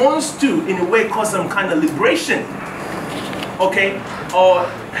who wants to, in a way, cause some kind of liberation, okay, or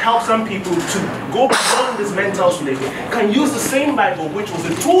help some people to go beyond this mental slavery, can use the same Bible, which was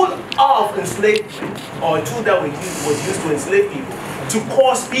a tool of enslavement, or a tool that was used to enslave people, to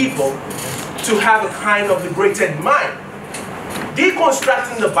cause people to have a kind of liberated mind.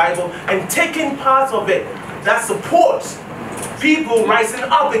 Deconstructing the Bible and taking parts of it that supports people rising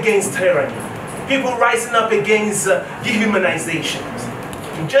up against tyranny, people rising up against dehumanization.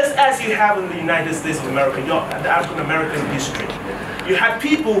 Just as you have in the United States of America, the African American history, you had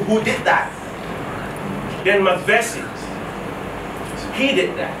people who did that. Then McVesey, he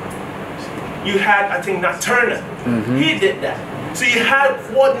did that. You had, I think, Nat Turner, he did that. So you had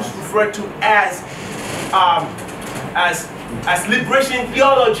what is referred to as liberation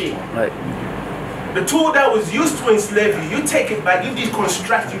theology. Right. The tool that was used to enslave you, you take it back, you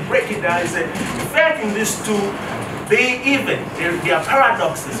deconstruct, you break it down, and say, in fact, in this tool, there are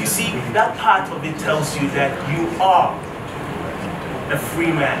paradoxes. You see, that part of it tells you that you are a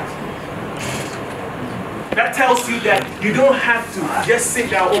free man. That tells you that you don't have to just sit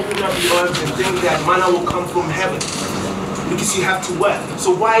down, open up the earth and think that manna will come from heaven. Because you have to work.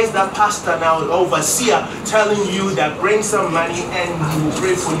 So why is that pastor now, overseer, telling you that bring some money and he will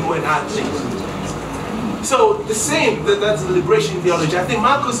pray for you and other things? So the same, that's the liberation theology. I think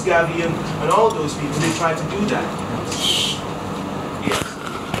Marcus Garvey and all those people, they try to do that.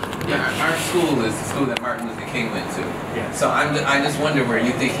 Yeah, our school is the school that Martin Luther King went to. Yeah. So I just wonder where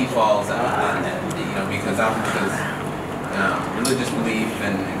you think he falls out on that, you know, because religious belief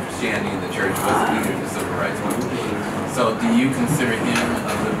and Christianity in the church was either the civil rights movement. So do you consider him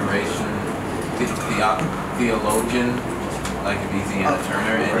a liberation theologian, like Louisiana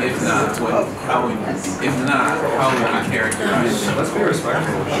Turner? And if not, how would you characterize him? Let's be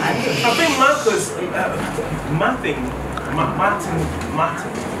respectful. I think Marcus, Martin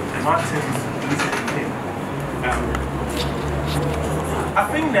Luther King. I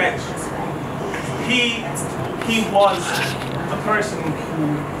think that he was a person who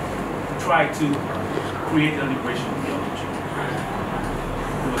tried to create a liberation theology.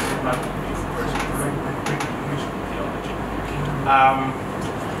 He was not a person who created a liberation theology.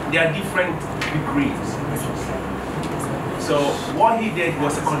 There are different degrees. So what he did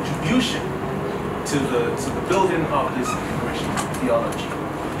was a contribution to the building of this liberation theology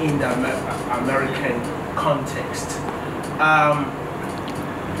in the American context.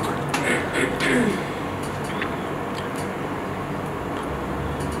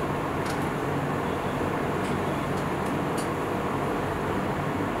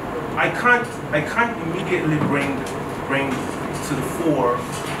 I can't immediately bring to the fore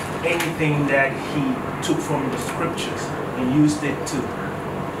anything that he took from the scriptures and used it to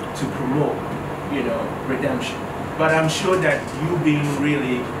promote, redemption. But I'm sure that you being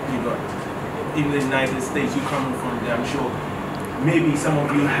really, in the United States, you coming from there, I'm sure maybe some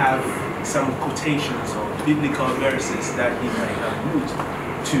of you have some quotations or biblical verses that he might have used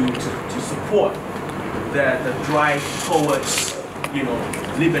to support the drive towards,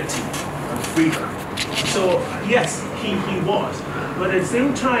 liberty and freedom. So yes, he was, but at the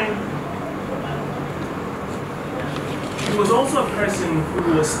same time, he was also a person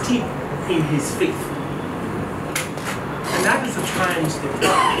who was steeped in his faith. And that is at times the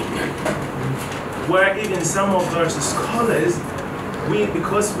problem, where even some of us scholars,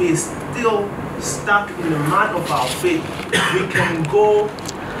 because we're still stuck in the mud of our faith, we can go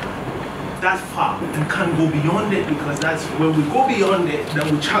that far and can't go beyond it, because that's when we go beyond it, then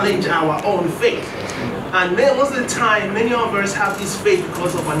we challenge our own faith. And most of the time, many of us have this faith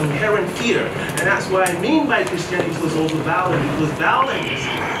because of an inherent fear. And that's what I mean by Christianity was also violent, because violence,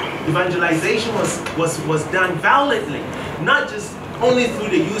 evangelization was done violently, not just only through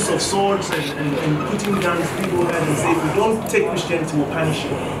the use of swords and putting down people's heads and saying, if you don't take Christianity, we'll punish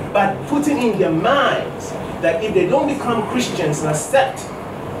you. But putting in their minds that if they don't become Christians and accept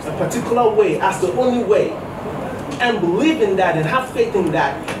a particular way as the only way, and believe in that and have faith in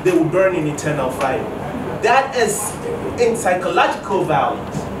that, they will burn in eternal fire. That is in psychological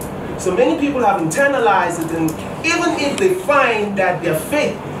violence. So many people have internalized it, and even if they find that their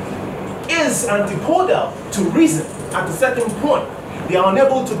faith is antipodal to reason at a certain point, they are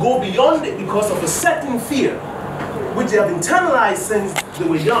unable to go beyond it because of a certain fear, which they have internalized since they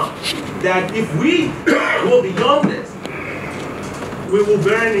were young, that if we go beyond this, we will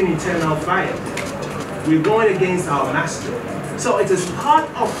burn in eternal fire. We're going against our master. So it is part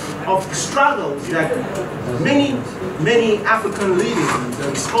of the struggles that many African leaders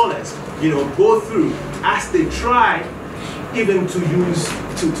and scholars, go through as they try even to use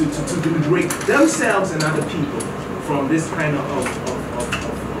to liberate themselves and other people from this kind of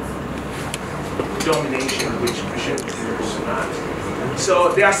domination which Christianity is not.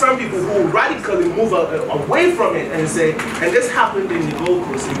 So there are some people who radically move away from it and say, and this happened in the Gold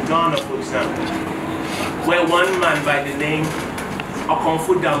Coast in Ghana, for example, where one man by the name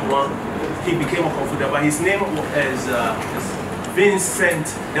Okonfo Damwa, he became Okonfo Damwa, but his name is Vincent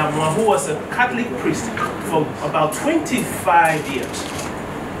Damwa, who was a Catholic priest for about 25 years.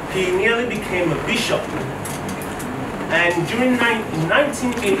 He nearly became a bishop. And during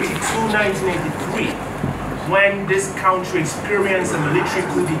 1982-1983, when this country experienced a military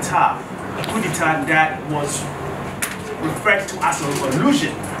coup d'etat, a coup d'etat that was referred to as a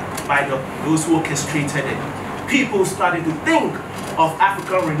revolution by those who orchestrated it, people started to think of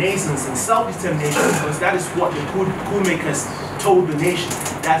African Renaissance and self-determination, because that is what the coup makers told the nation.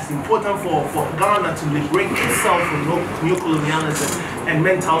 That's important for Ghana to liberate itself from neocolonialism and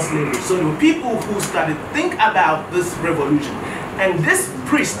mental slavery. So there were people who started to think about this revolution. And this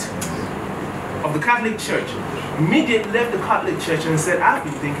priest of the Catholic Church immediately left the Catholic Church and said, I've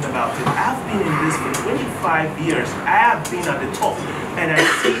been thinking about it. I've been in this for 25 years. I have been at the top. And I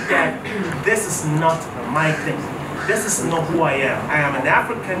see that this is not my thing. This is not who I am. I am an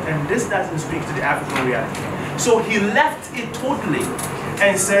African, and this doesn't speak to the African reality. So he left it totally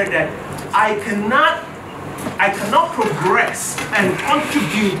and said that I cannot progress and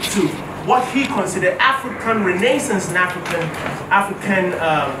contribute to what he considered African Renaissance and African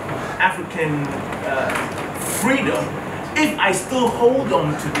freedom if I still hold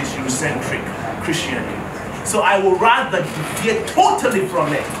on to this Eurocentric Christianity. So I will rather get totally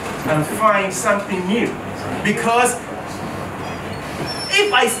from it and find something new. Because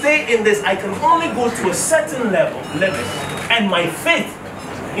if I stay in this, I can only go to a certain level, and my faith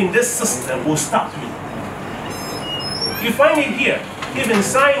in this system will stop me. You find it here, even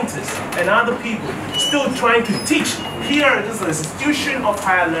scientists and other people still trying to teach. Here, this is an institution of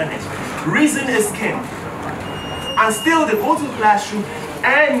higher learning. Reason is king. And still they go to the classroom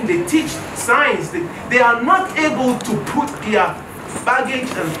and they teach science. They are not able to put their baggage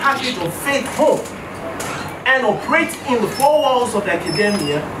and package of faith home and operate in the four walls of the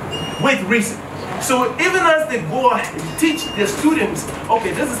academia with reason. So even as they go and teach their students,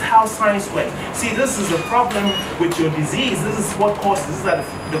 okay, this is how science works. See, this is a problem with your disease. This is what causes, this is the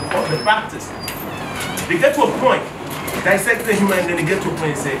practice. They get to a point, dissect the human, and then they get to a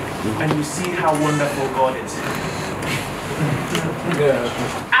point and say, and you see how wonderful God is.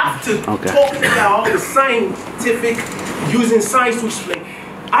 After talking about all the scientific, using science to explain,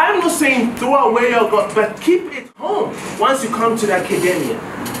 I'm not saying throw away your God, but keep it home once you come to the academia.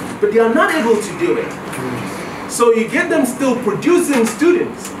 But they are not able to do it. So you get them still producing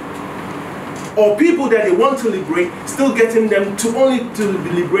students or people that they want to liberate, still getting them to only to be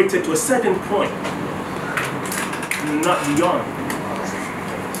liberated to a certain point, not beyond.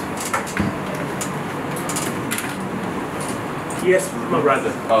 Yes, my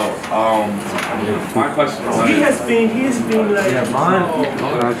brother. My question is. He has been like. Yeah, mine.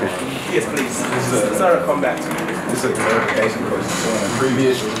 Okay. Yes, please. Sorry, come back to me. This is a clarification question. So in a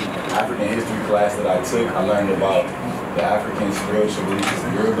previous African history class that I took, I learned about the African spiritual beliefs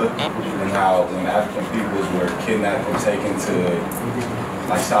of Yoruba and how when African peoples were kidnapped or taken to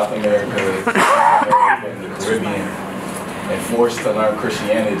like South America, and the Caribbean, and forced to learn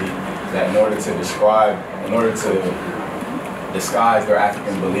Christianity, that in order to disguise their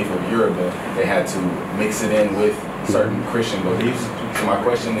African belief of Yoruba, they had to mix it in with certain Christian beliefs. So my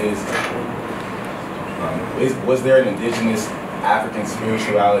question is was there an indigenous African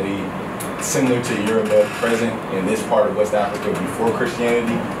spirituality similar to Yoruba present in this part of West Africa before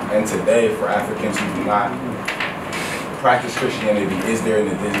Christianity? And today, for Africans who do not practice Christianity, is there an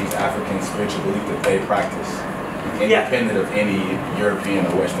indigenous African spiritual belief that they practice, independent of any European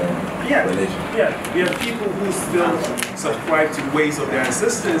or Western religion? Yeah, there are people who still subscribe to the ways of their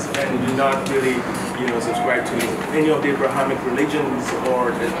ancestors and do not really, subscribe to any of the Abrahamic religions,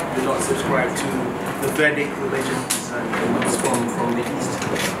 or do not subscribe to the Vedic religions and from the East.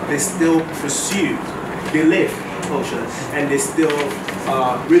 They still pursue, they live culture, and they still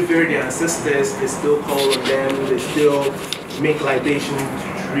revere their ancestors. They still call on them. They still make libation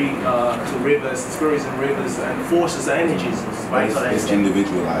to rivers, spirits and rivers, and forces and energies. It's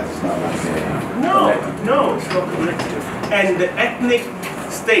individualized. It's not like that. No, it's not collective. And the ethnic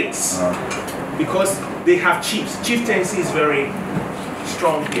states, because they have chiefs. Chieftaincy is very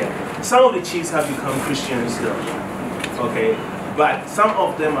strong here. Some of the chiefs have become Christians still, okay? But some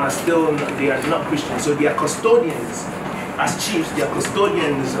of them are still, they are not Christians, so they are custodians. As chiefs, they are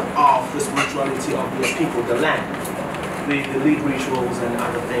custodians of the spirituality of their people, the land. They lead rituals and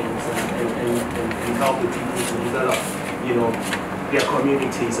other things and help the people to develop, their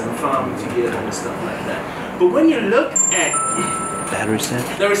communities and farm together and stuff like that. But when you look at,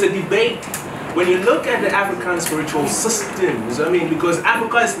 there is a debate. When you look at the African spiritual systems, because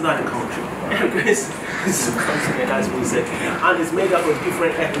Africa is not a country. Africa is a continent, as we say, and it's made up of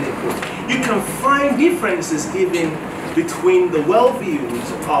different ethnic groups. You can find differences even between the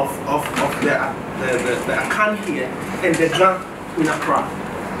worldviews of the Akan here and the Gan in Accra.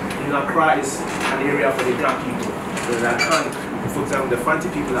 In Accra is an area for the Gan people. The Akan, for example, the Fanti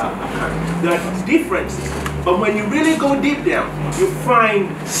people are Akan. There are differences, but when you really go deep down, you find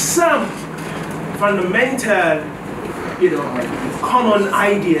some fundamental, common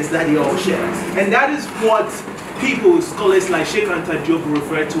ideas that they all share. And that is what scholars like Sheikh Anta Diop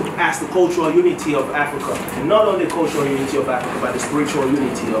refer to as the cultural unity of Africa. And not only cultural unity of Africa, but the spiritual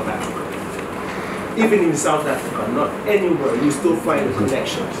unity of Africa. Even in South Africa, not anywhere, you still find the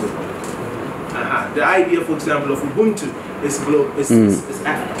connections. The idea, for example, of Ubuntu is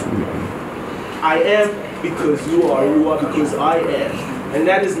Africa. I am because you are because I am. And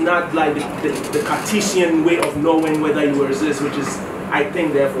that is not like the Cartesian way of knowing whether you exist, which is, I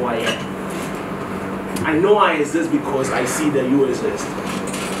think, therefore I am. I know I exist because I see that you exist.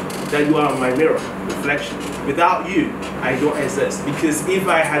 That you are my mirror, reflection. Without you, I don't exist. Because if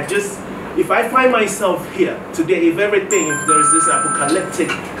I find myself here today, if there is this apocalyptic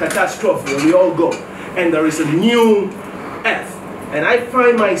catastrophe where we all go, and there is a new earth, and I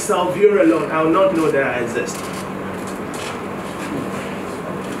find myself here alone, I will not know that I exist.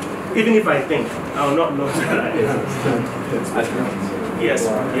 Even if I think, I will not know that I exist. Yes,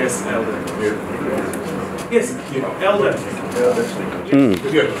 Elder. Yes, Elder.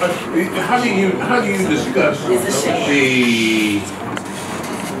 How do you discuss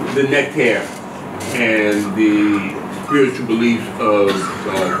the nectar and the spiritual beliefs of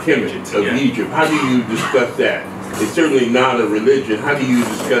Kemet, of Egypt? How do you discuss that? It's certainly not a religion. How do you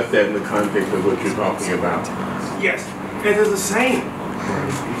discuss that in the context of what you're talking about? Yes, it is the same.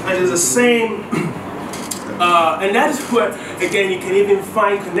 It is the same. And that is where, again, you can even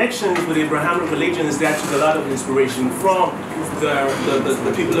find connections with the Abrahamic religions that took a lot of inspiration from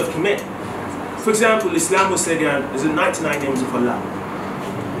the people of Kemet. For example, Islam will say there is 99 names of Allah.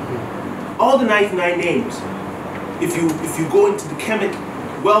 All the 99 names, if you go into the Kemet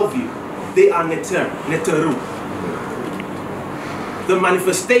worldview, they are Netaru. The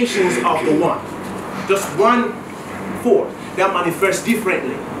manifestations of the one. Just 1/4 that manifests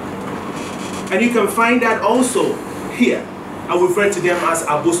differently. And you can find that also here. I refer to them as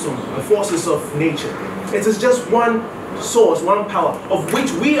Abusum, the forces of nature. It is just one source, one power, of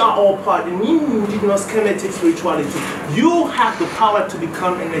which we are all part. In indigenous Kemetic spirituality, you have the power to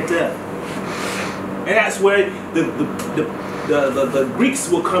become a Neter. And that's where the Greeks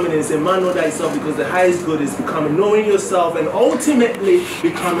will come in and say, man, know thyself, because the highest good is becoming knowing yourself and ultimately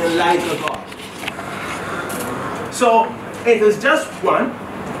becoming like a God. So it is just one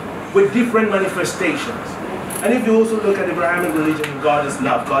with different manifestations. And if you also look at the Abrahamic religion, God is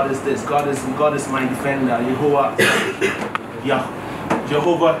love, God is this, God is my defender,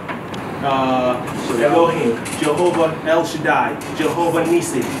 Jehovah Elohim, Jehovah El Shaddai, Jehovah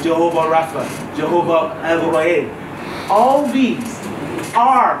Nisi, Jehovah Rapha, Jehovah El-Roeh. All these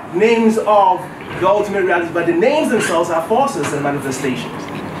are names of the ultimate reality, but the names themselves are forces and manifestations.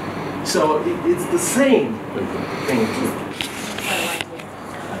 So it's the same thing.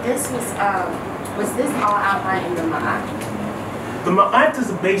 This was this all outlined in the Ma'at? The Ma'at is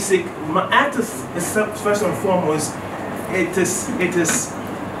a basic, Ma'at is first and foremost, it is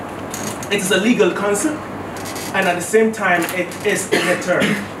a legal concept, and at the same time it is a term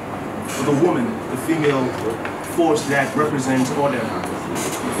for the woman, the female force that represents order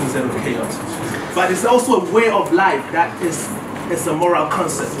instead of chaos. But it's also a way of life that is a moral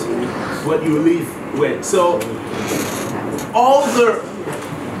concept, what you live with. So all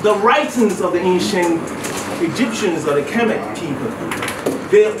the writings of the ancient Egyptians or the Kemet people,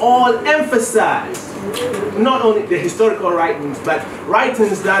 they all emphasize not only the historical writings, but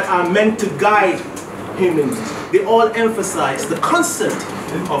writings that are meant to guide humans. They all emphasize the concept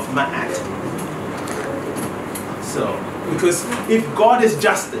of Ma'at. So, because if God is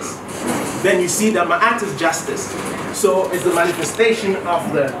justice, then you see that Ma'at is justice. So it's the manifestation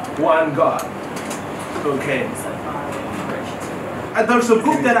of the one God. Okay. There's a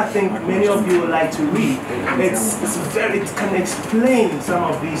book that I think many of you would like to read. It can explain some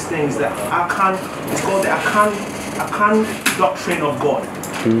of these things that it's called the Akan Doctrine of God.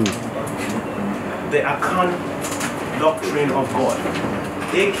 The Akan Doctrine of God.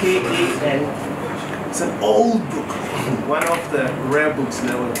 A-K-A-N. It's an old book. One of the rare books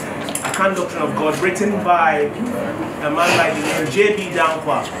that was Akan Doctrine of God, written by a man by the name J.B.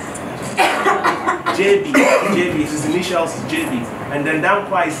 Dankwa. JB, his initials is JB, and then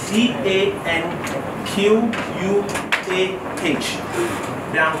Dankwa is D-A-N-Q-U-A-H.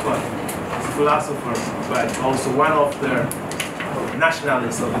 Dankwa, he's a philosopher, but also one of the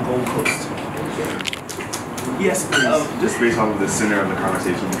nationalists of the Gold Coast. Yes, please. Just based on the center of the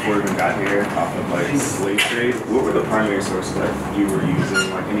conversation before we even got here, off of like slave trade, what were the primary sources that you were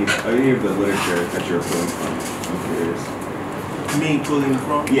using? Like any of the literature that you're pulling from? I'm curious. Me pulling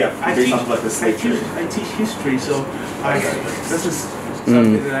from? Yeah, based off like the slave trade. I teach history, so this is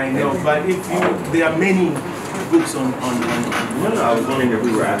something that I know. But there are many books on. No, I was wondering if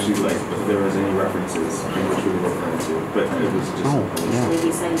we were actually like if there was any references in which we were referring to, but it was just.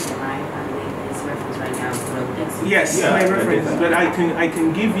 Yes, my reference, but I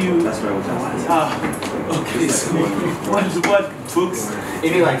can give you. That's what I was asking. Okay, so what books?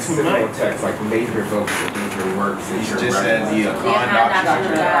 Any like typical text, like major books, major works that you're just said the Khan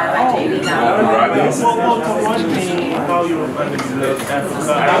Doctrine. How you manipulate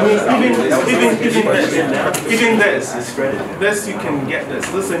Africa. I mean, even this you can get this.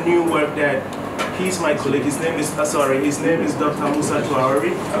 This is a new work that he's my colleague. His name is Dr. Musa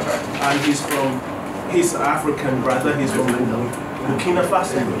Tuarari, and he's an African brother. He's from Burkina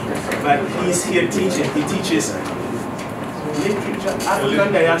Faso, but he's here teaching. He teaches literature,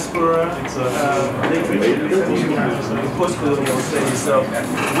 African diaspora literature, post-colonial studies. So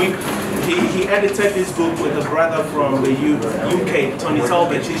he edited this book with a brother from the UK, Tony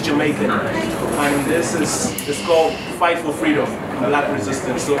Talbot. He's Jamaican, and it's called Fight for Freedom, Black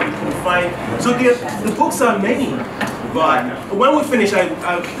Resistance. So you can find. So the books are many. But when we finish, I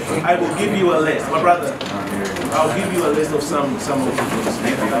will give you a list. My brother, I'll give you a list of some of the books.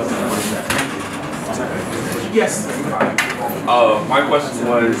 Yes. My question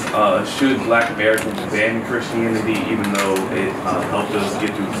was, should Black Americans ban Christianity even though it helped us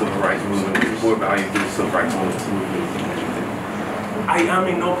get through the civil rights movement? What value do the civil rights movement? I am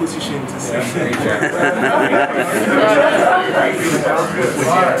in no position to say.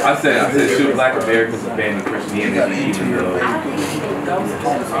 I said, should Black Americans abandon Christianity even though? I don't think it goes to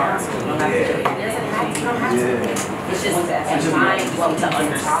It's just applying what we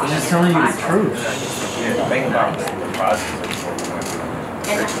understand. Just telling you the truth. Think about the process.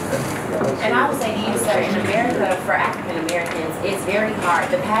 And I would say to you, sir, in America, for African Americans, it's very hard.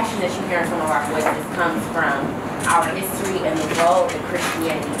 The passion that you hear in some of our voices comes from our history and the role that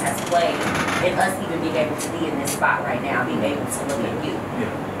Christianity has played in us even being able to be in this spot right now, being able to look at you.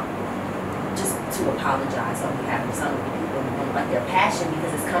 Just to apologize on behalf of some of the people who don't like their passion,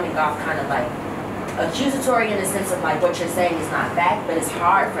 because it's coming off kind of like accusatory in the sense of like what you're saying is not fact, but it's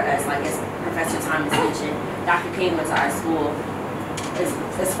hard for us, like as Professor Thomas mentioned, Dr. King went to our school.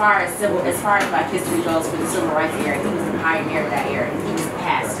 As far as like history goes for the civil rights era, he was the pioneer of that era. He was the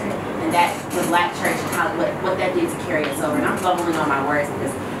pastor, and that the black church and how what that did to carry us over. And I'm fumbling on my words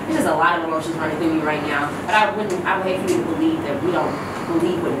because there's just a lot of emotions running through me right now. But I would hate for you to believe that we don't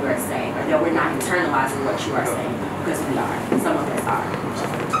believe what we're saying, or that we're not internalizing what you are saying, because we are. Some of us are,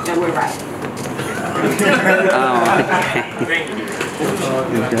 and we're right. Thank you.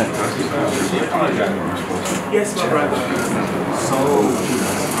 Yes, my brother. So,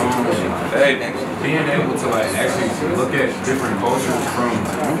 being able to like actually look at different cultures from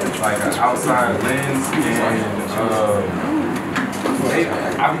like an outside lens, and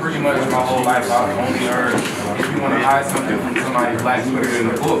I've pretty much my whole life I've only heard if you want to hide something from somebody black, put it in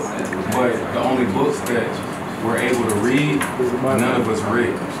a book. But the only books that we're able to read, none of us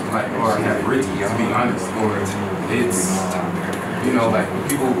read, like or have written, to be honest. Or it's like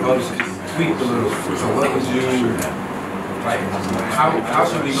people who publish it just tweak a little. So what would you like? How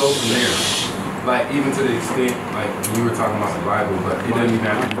should we go from there? Like even to the extent like you were talking about the Bible, but it doesn't even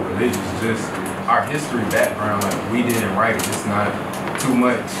have to be religious. Just our history background. Like we didn't write it. It's not too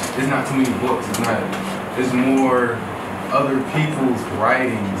much. It's not too many books. It's not. It's more other people's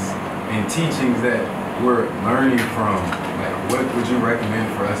writings and teachings that we're learning from. Like, what would you recommend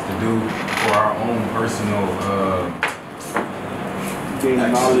for us to do for our own personal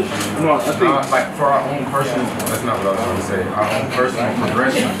knowledge? No, I think like for our own personal. That's not what I was trying to say. Our own personal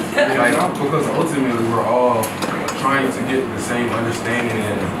progression. Like because ultimately we're all trying to get the same understanding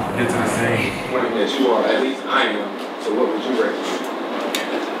and get to the same point that you are. At least I am. So what would you recommend?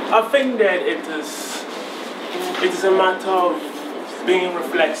 I think that it is a matter of being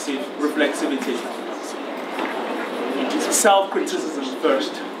reflexivity. Self-criticism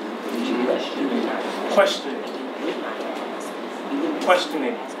first.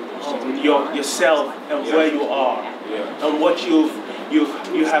 Questioning yourself and where you are, and what you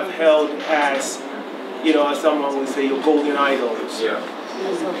have held as, as someone would say, your golden idols.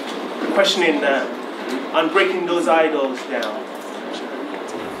 Questioning them and breaking those idols down.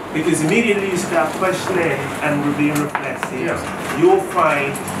 Because immediately you start questioning and being reflexive, you'll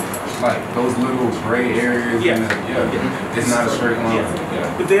find like those little gray areas. It's not a straight line.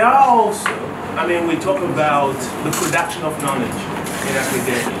 But they are also, we talk about the production of knowledge in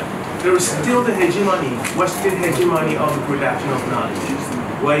academia. There is still the hegemony, Western hegemony of the production of knowledge,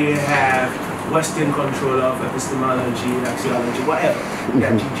 where you have Western control of epistemology, axiology, whatever,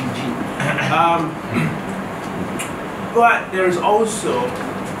 GGG. But there is also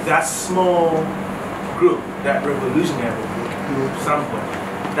that small group, that revolutionary group somewhere,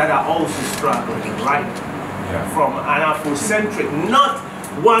 that are also struggling right from an Afrocentric, not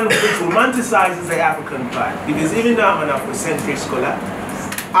one which romanticizes the African part. Because even though I'm an Afrocentric scholar,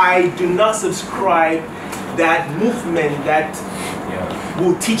 I do not subscribe that movement that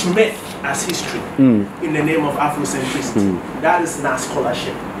will teach myth as history in the name of Afrocentricity. That is not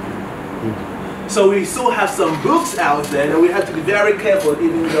scholarship. So we still have some books out there that we have to be very careful,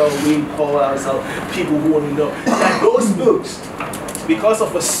 even though we call ourselves people who want to know that those books, because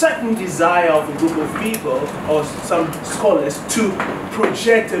of a certain desire of a group of people or some scholars to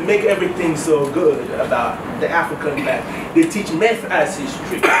project and make everything so good about the African back, they teach myth as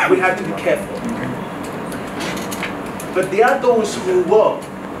history. We have to be careful. But there are those who will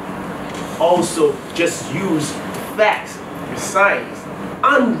also just use facts, science,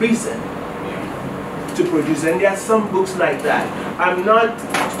 and reason to produce, and there are some books like that.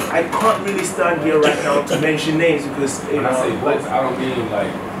 I can't really stand here right now to mention names because when I say books, I don't mean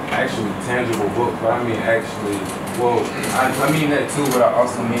like actually tangible books, but I mean actually, I mean that too, but I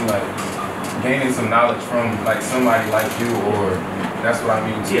also mean like gaining some knowledge from like somebody like you, or that's what I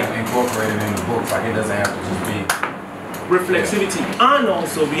mean to incorporate it in the books. Like it doesn't have to just be reflexivity. And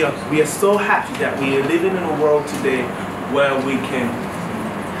also we are so happy that we are living in a world today where we can.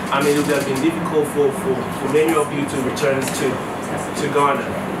 It would have been difficult for many of you to return to Ghana,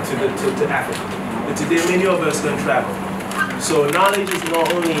 to Africa. But today many of us can travel. So knowledge is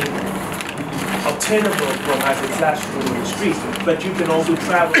not only obtainable from as a classroom in the streets, but you can also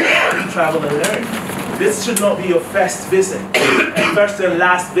travel and learn. This should not be your first visit, and first and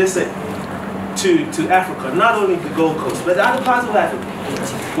last visit to Africa, not only the Gold Coast, but the other parts of Africa,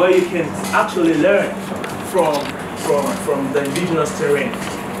 where you can actually learn from the indigenous terrain.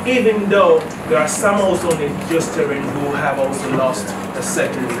 Even though there are some also on the indigenous terrain who have also lost a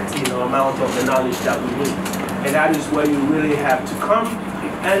certain amount of the knowledge that we need. And that is where you really have to come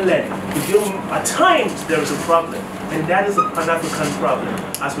and learn. At times there is a problem And that is a Pan-African problem.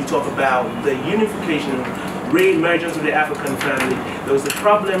 As we talk about the unification, re-emergence of the African family, there was a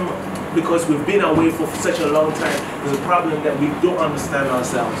problem because we've been away for such a long time. There's a problem that we don't understand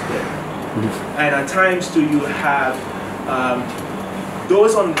ourselves better. And at times too, you have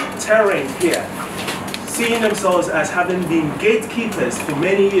those on terrain here seeing themselves as having been gatekeepers for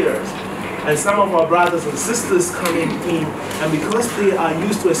many years. And some of our brothers and sisters coming in, and because they are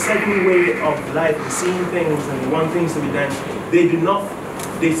used to a certain way of life and seeing things and want things to be done, they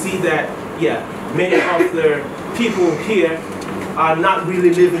see that, yeah, many of the people here are not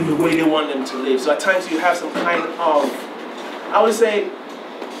really living the way they want them to live. So at times you have some kind of, I would say,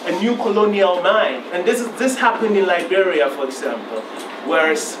 a new colonial mind. And this happened in Liberia, for example,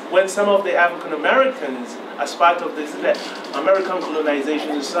 whereas when some of the African Americans, as part of this American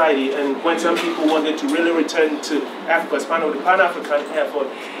colonization society, and when some people wanted to really return to Africa as part of the Pan-African effort,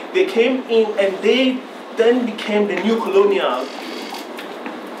 they came in and they then became the new colonizers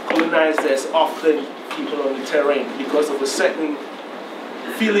of the people on the terrain because of a certain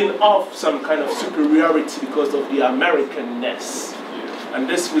feeling of some kind of superiority because of the Americanness. And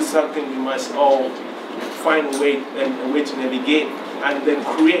this was something we must all find a way to navigate and then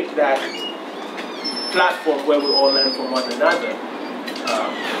create that platform where we all learn from one another.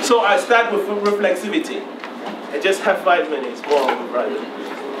 So I start with reflexivity. I just have 5 minutes more, brother.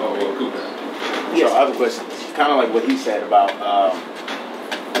 Oh, well, cool. Yes. So I have a question. Kind of like what he said about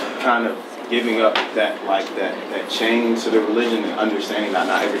kind of giving up that chain to the religion and understanding that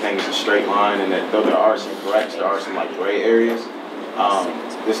not everything is a straight line, and that though there are some corrects, there are some like gray areas.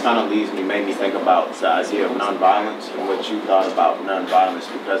 This kind of made me think about the idea of nonviolence and what you thought about nonviolence,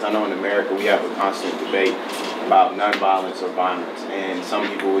 because I know in America we have a constant debate about nonviolence or violence, and some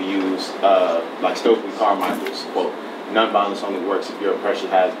people will use, like Stokely Carmichael's quote, nonviolence only works if your oppressor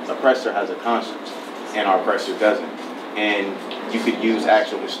has a conscience and our oppressor doesn't. And you could use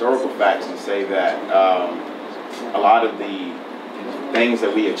actual historical facts and say that a lot of the things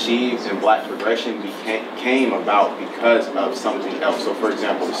that we achieved in black progression came about because of something else. So for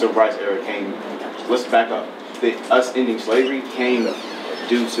example, the Civil Rights era came, let's back up, us ending slavery came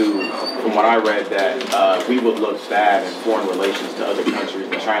due to, from what I read, that we would look bad in foreign relations to other countries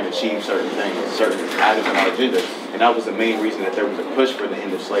and trying to achieve certain things, certain items in our agenda. And that was the main reason that there was a push for the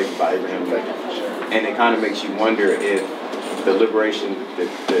end of slavery by Abraham Lincoln. And it kind of makes you wonder if the liberation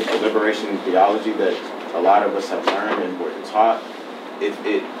theology that a lot of us have learned and were taught, if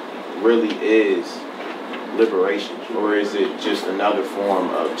it really is liberation, or is it just another form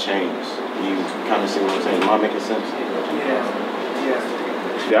of change? You kind of see what I'm saying? Am I making sense?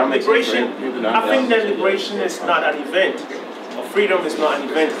 Yeah. Liberation, I think that liberation is not an event, or freedom is not an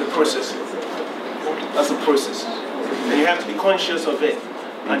event, it's a process. That's a process. And you have to be conscious of it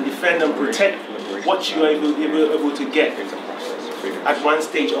and defend and protect what you are able to get at one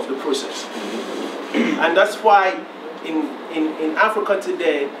stage of the process. And that's why in Africa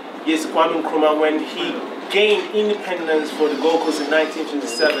today, yes, Kwame Nkrumah, when he gained independence for the Gold Coast in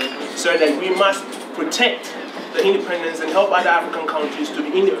 1957, said that we must protect the independence and help other African countries to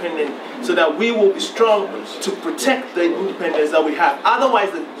be independent so that we will be strong to protect the independence that we have.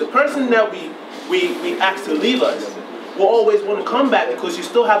 Otherwise, the person that we ask to leave us will always want to come back because you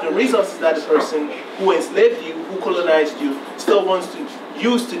still have the resources that the person who enslaved you, who colonized you, still wants to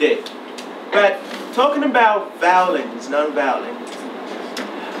use today. But talking about violence, non-violence,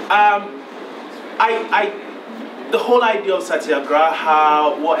 the whole idea of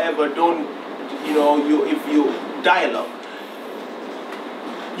satyagraha, whatever, if you dialogue,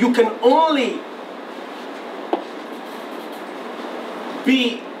 you can only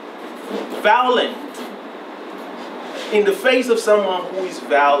be violent in the face of someone who is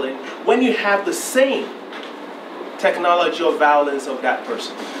violent when you have the same technology of violence of that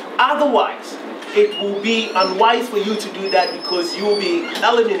person. Otherwise, it will be unwise for you to do that because you will be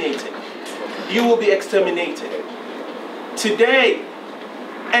eliminated. You will be exterminated. Today,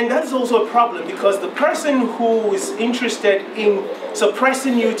 and that's also a problem because the person who is interested in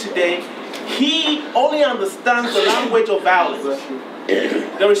suppressing you today, he only understands the language of violence.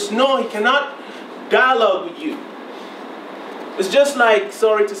 He cannot dialogue with you. It's just like,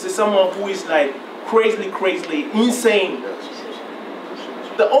 sorry to say, someone who is like crazily insane.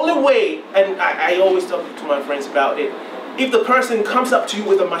 The only way, and I always talk to my friends about it, if the person comes up to you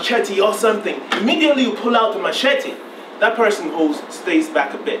with a machete or something, immediately you pull out the machete, that person stays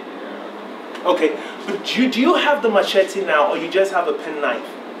back a bit. Okay, but do you have the machete now, or you just have a penknife?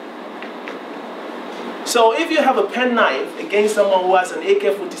 So if you have a penknife against someone who has an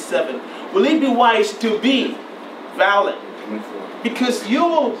AK-47, will it be wise to be violent? Because you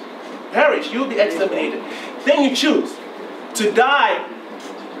will perish, you'll be exterminated. Then you choose to die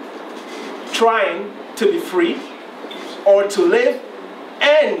trying to be free, or to live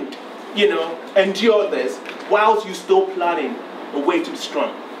and, you know, endure this whilst you still planning a way to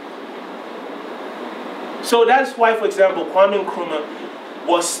destroy. So that's why, for example, Kwame Nkrumah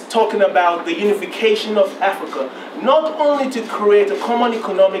was talking about the unification of Africa, not only to create a common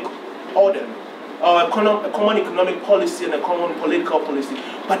economic order, or a common economic policy and a common political policy,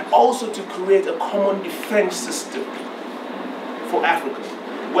 but also to create a common defense system for Africa,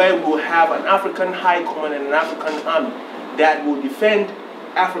 where we'll have an African high command and an African army that will defend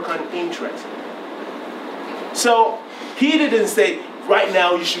African interests. So he didn't say, right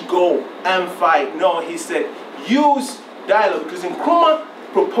now you should go and fight. No, he said, use dialogue, because Nkrumah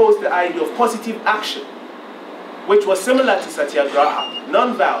proposed the idea of positive action, which was similar to Satyagraha,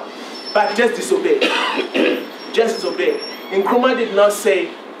 non-violent, but just disobey. Just disobey. Nkrumah did not say,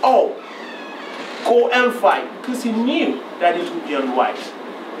 oh, go and fight, because he knew that it would be unwise.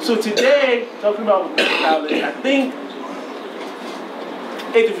 So today, talking about violence, I think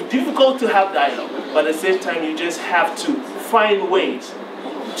it is difficult to have dialogue, but at the same time, you just have to find ways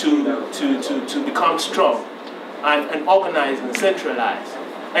to become strong and organize and centralize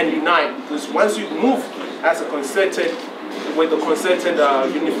and unite. Because once you move as a concerted, with a concerted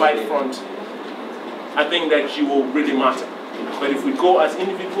unified front, I think that you will really matter. But if we go as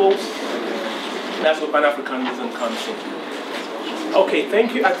individuals, that's where Pan-Africanism comes in. Okay,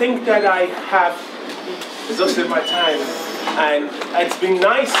 thank you. I think that I have exhausted my time, and it's been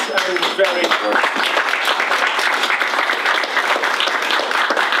nice and very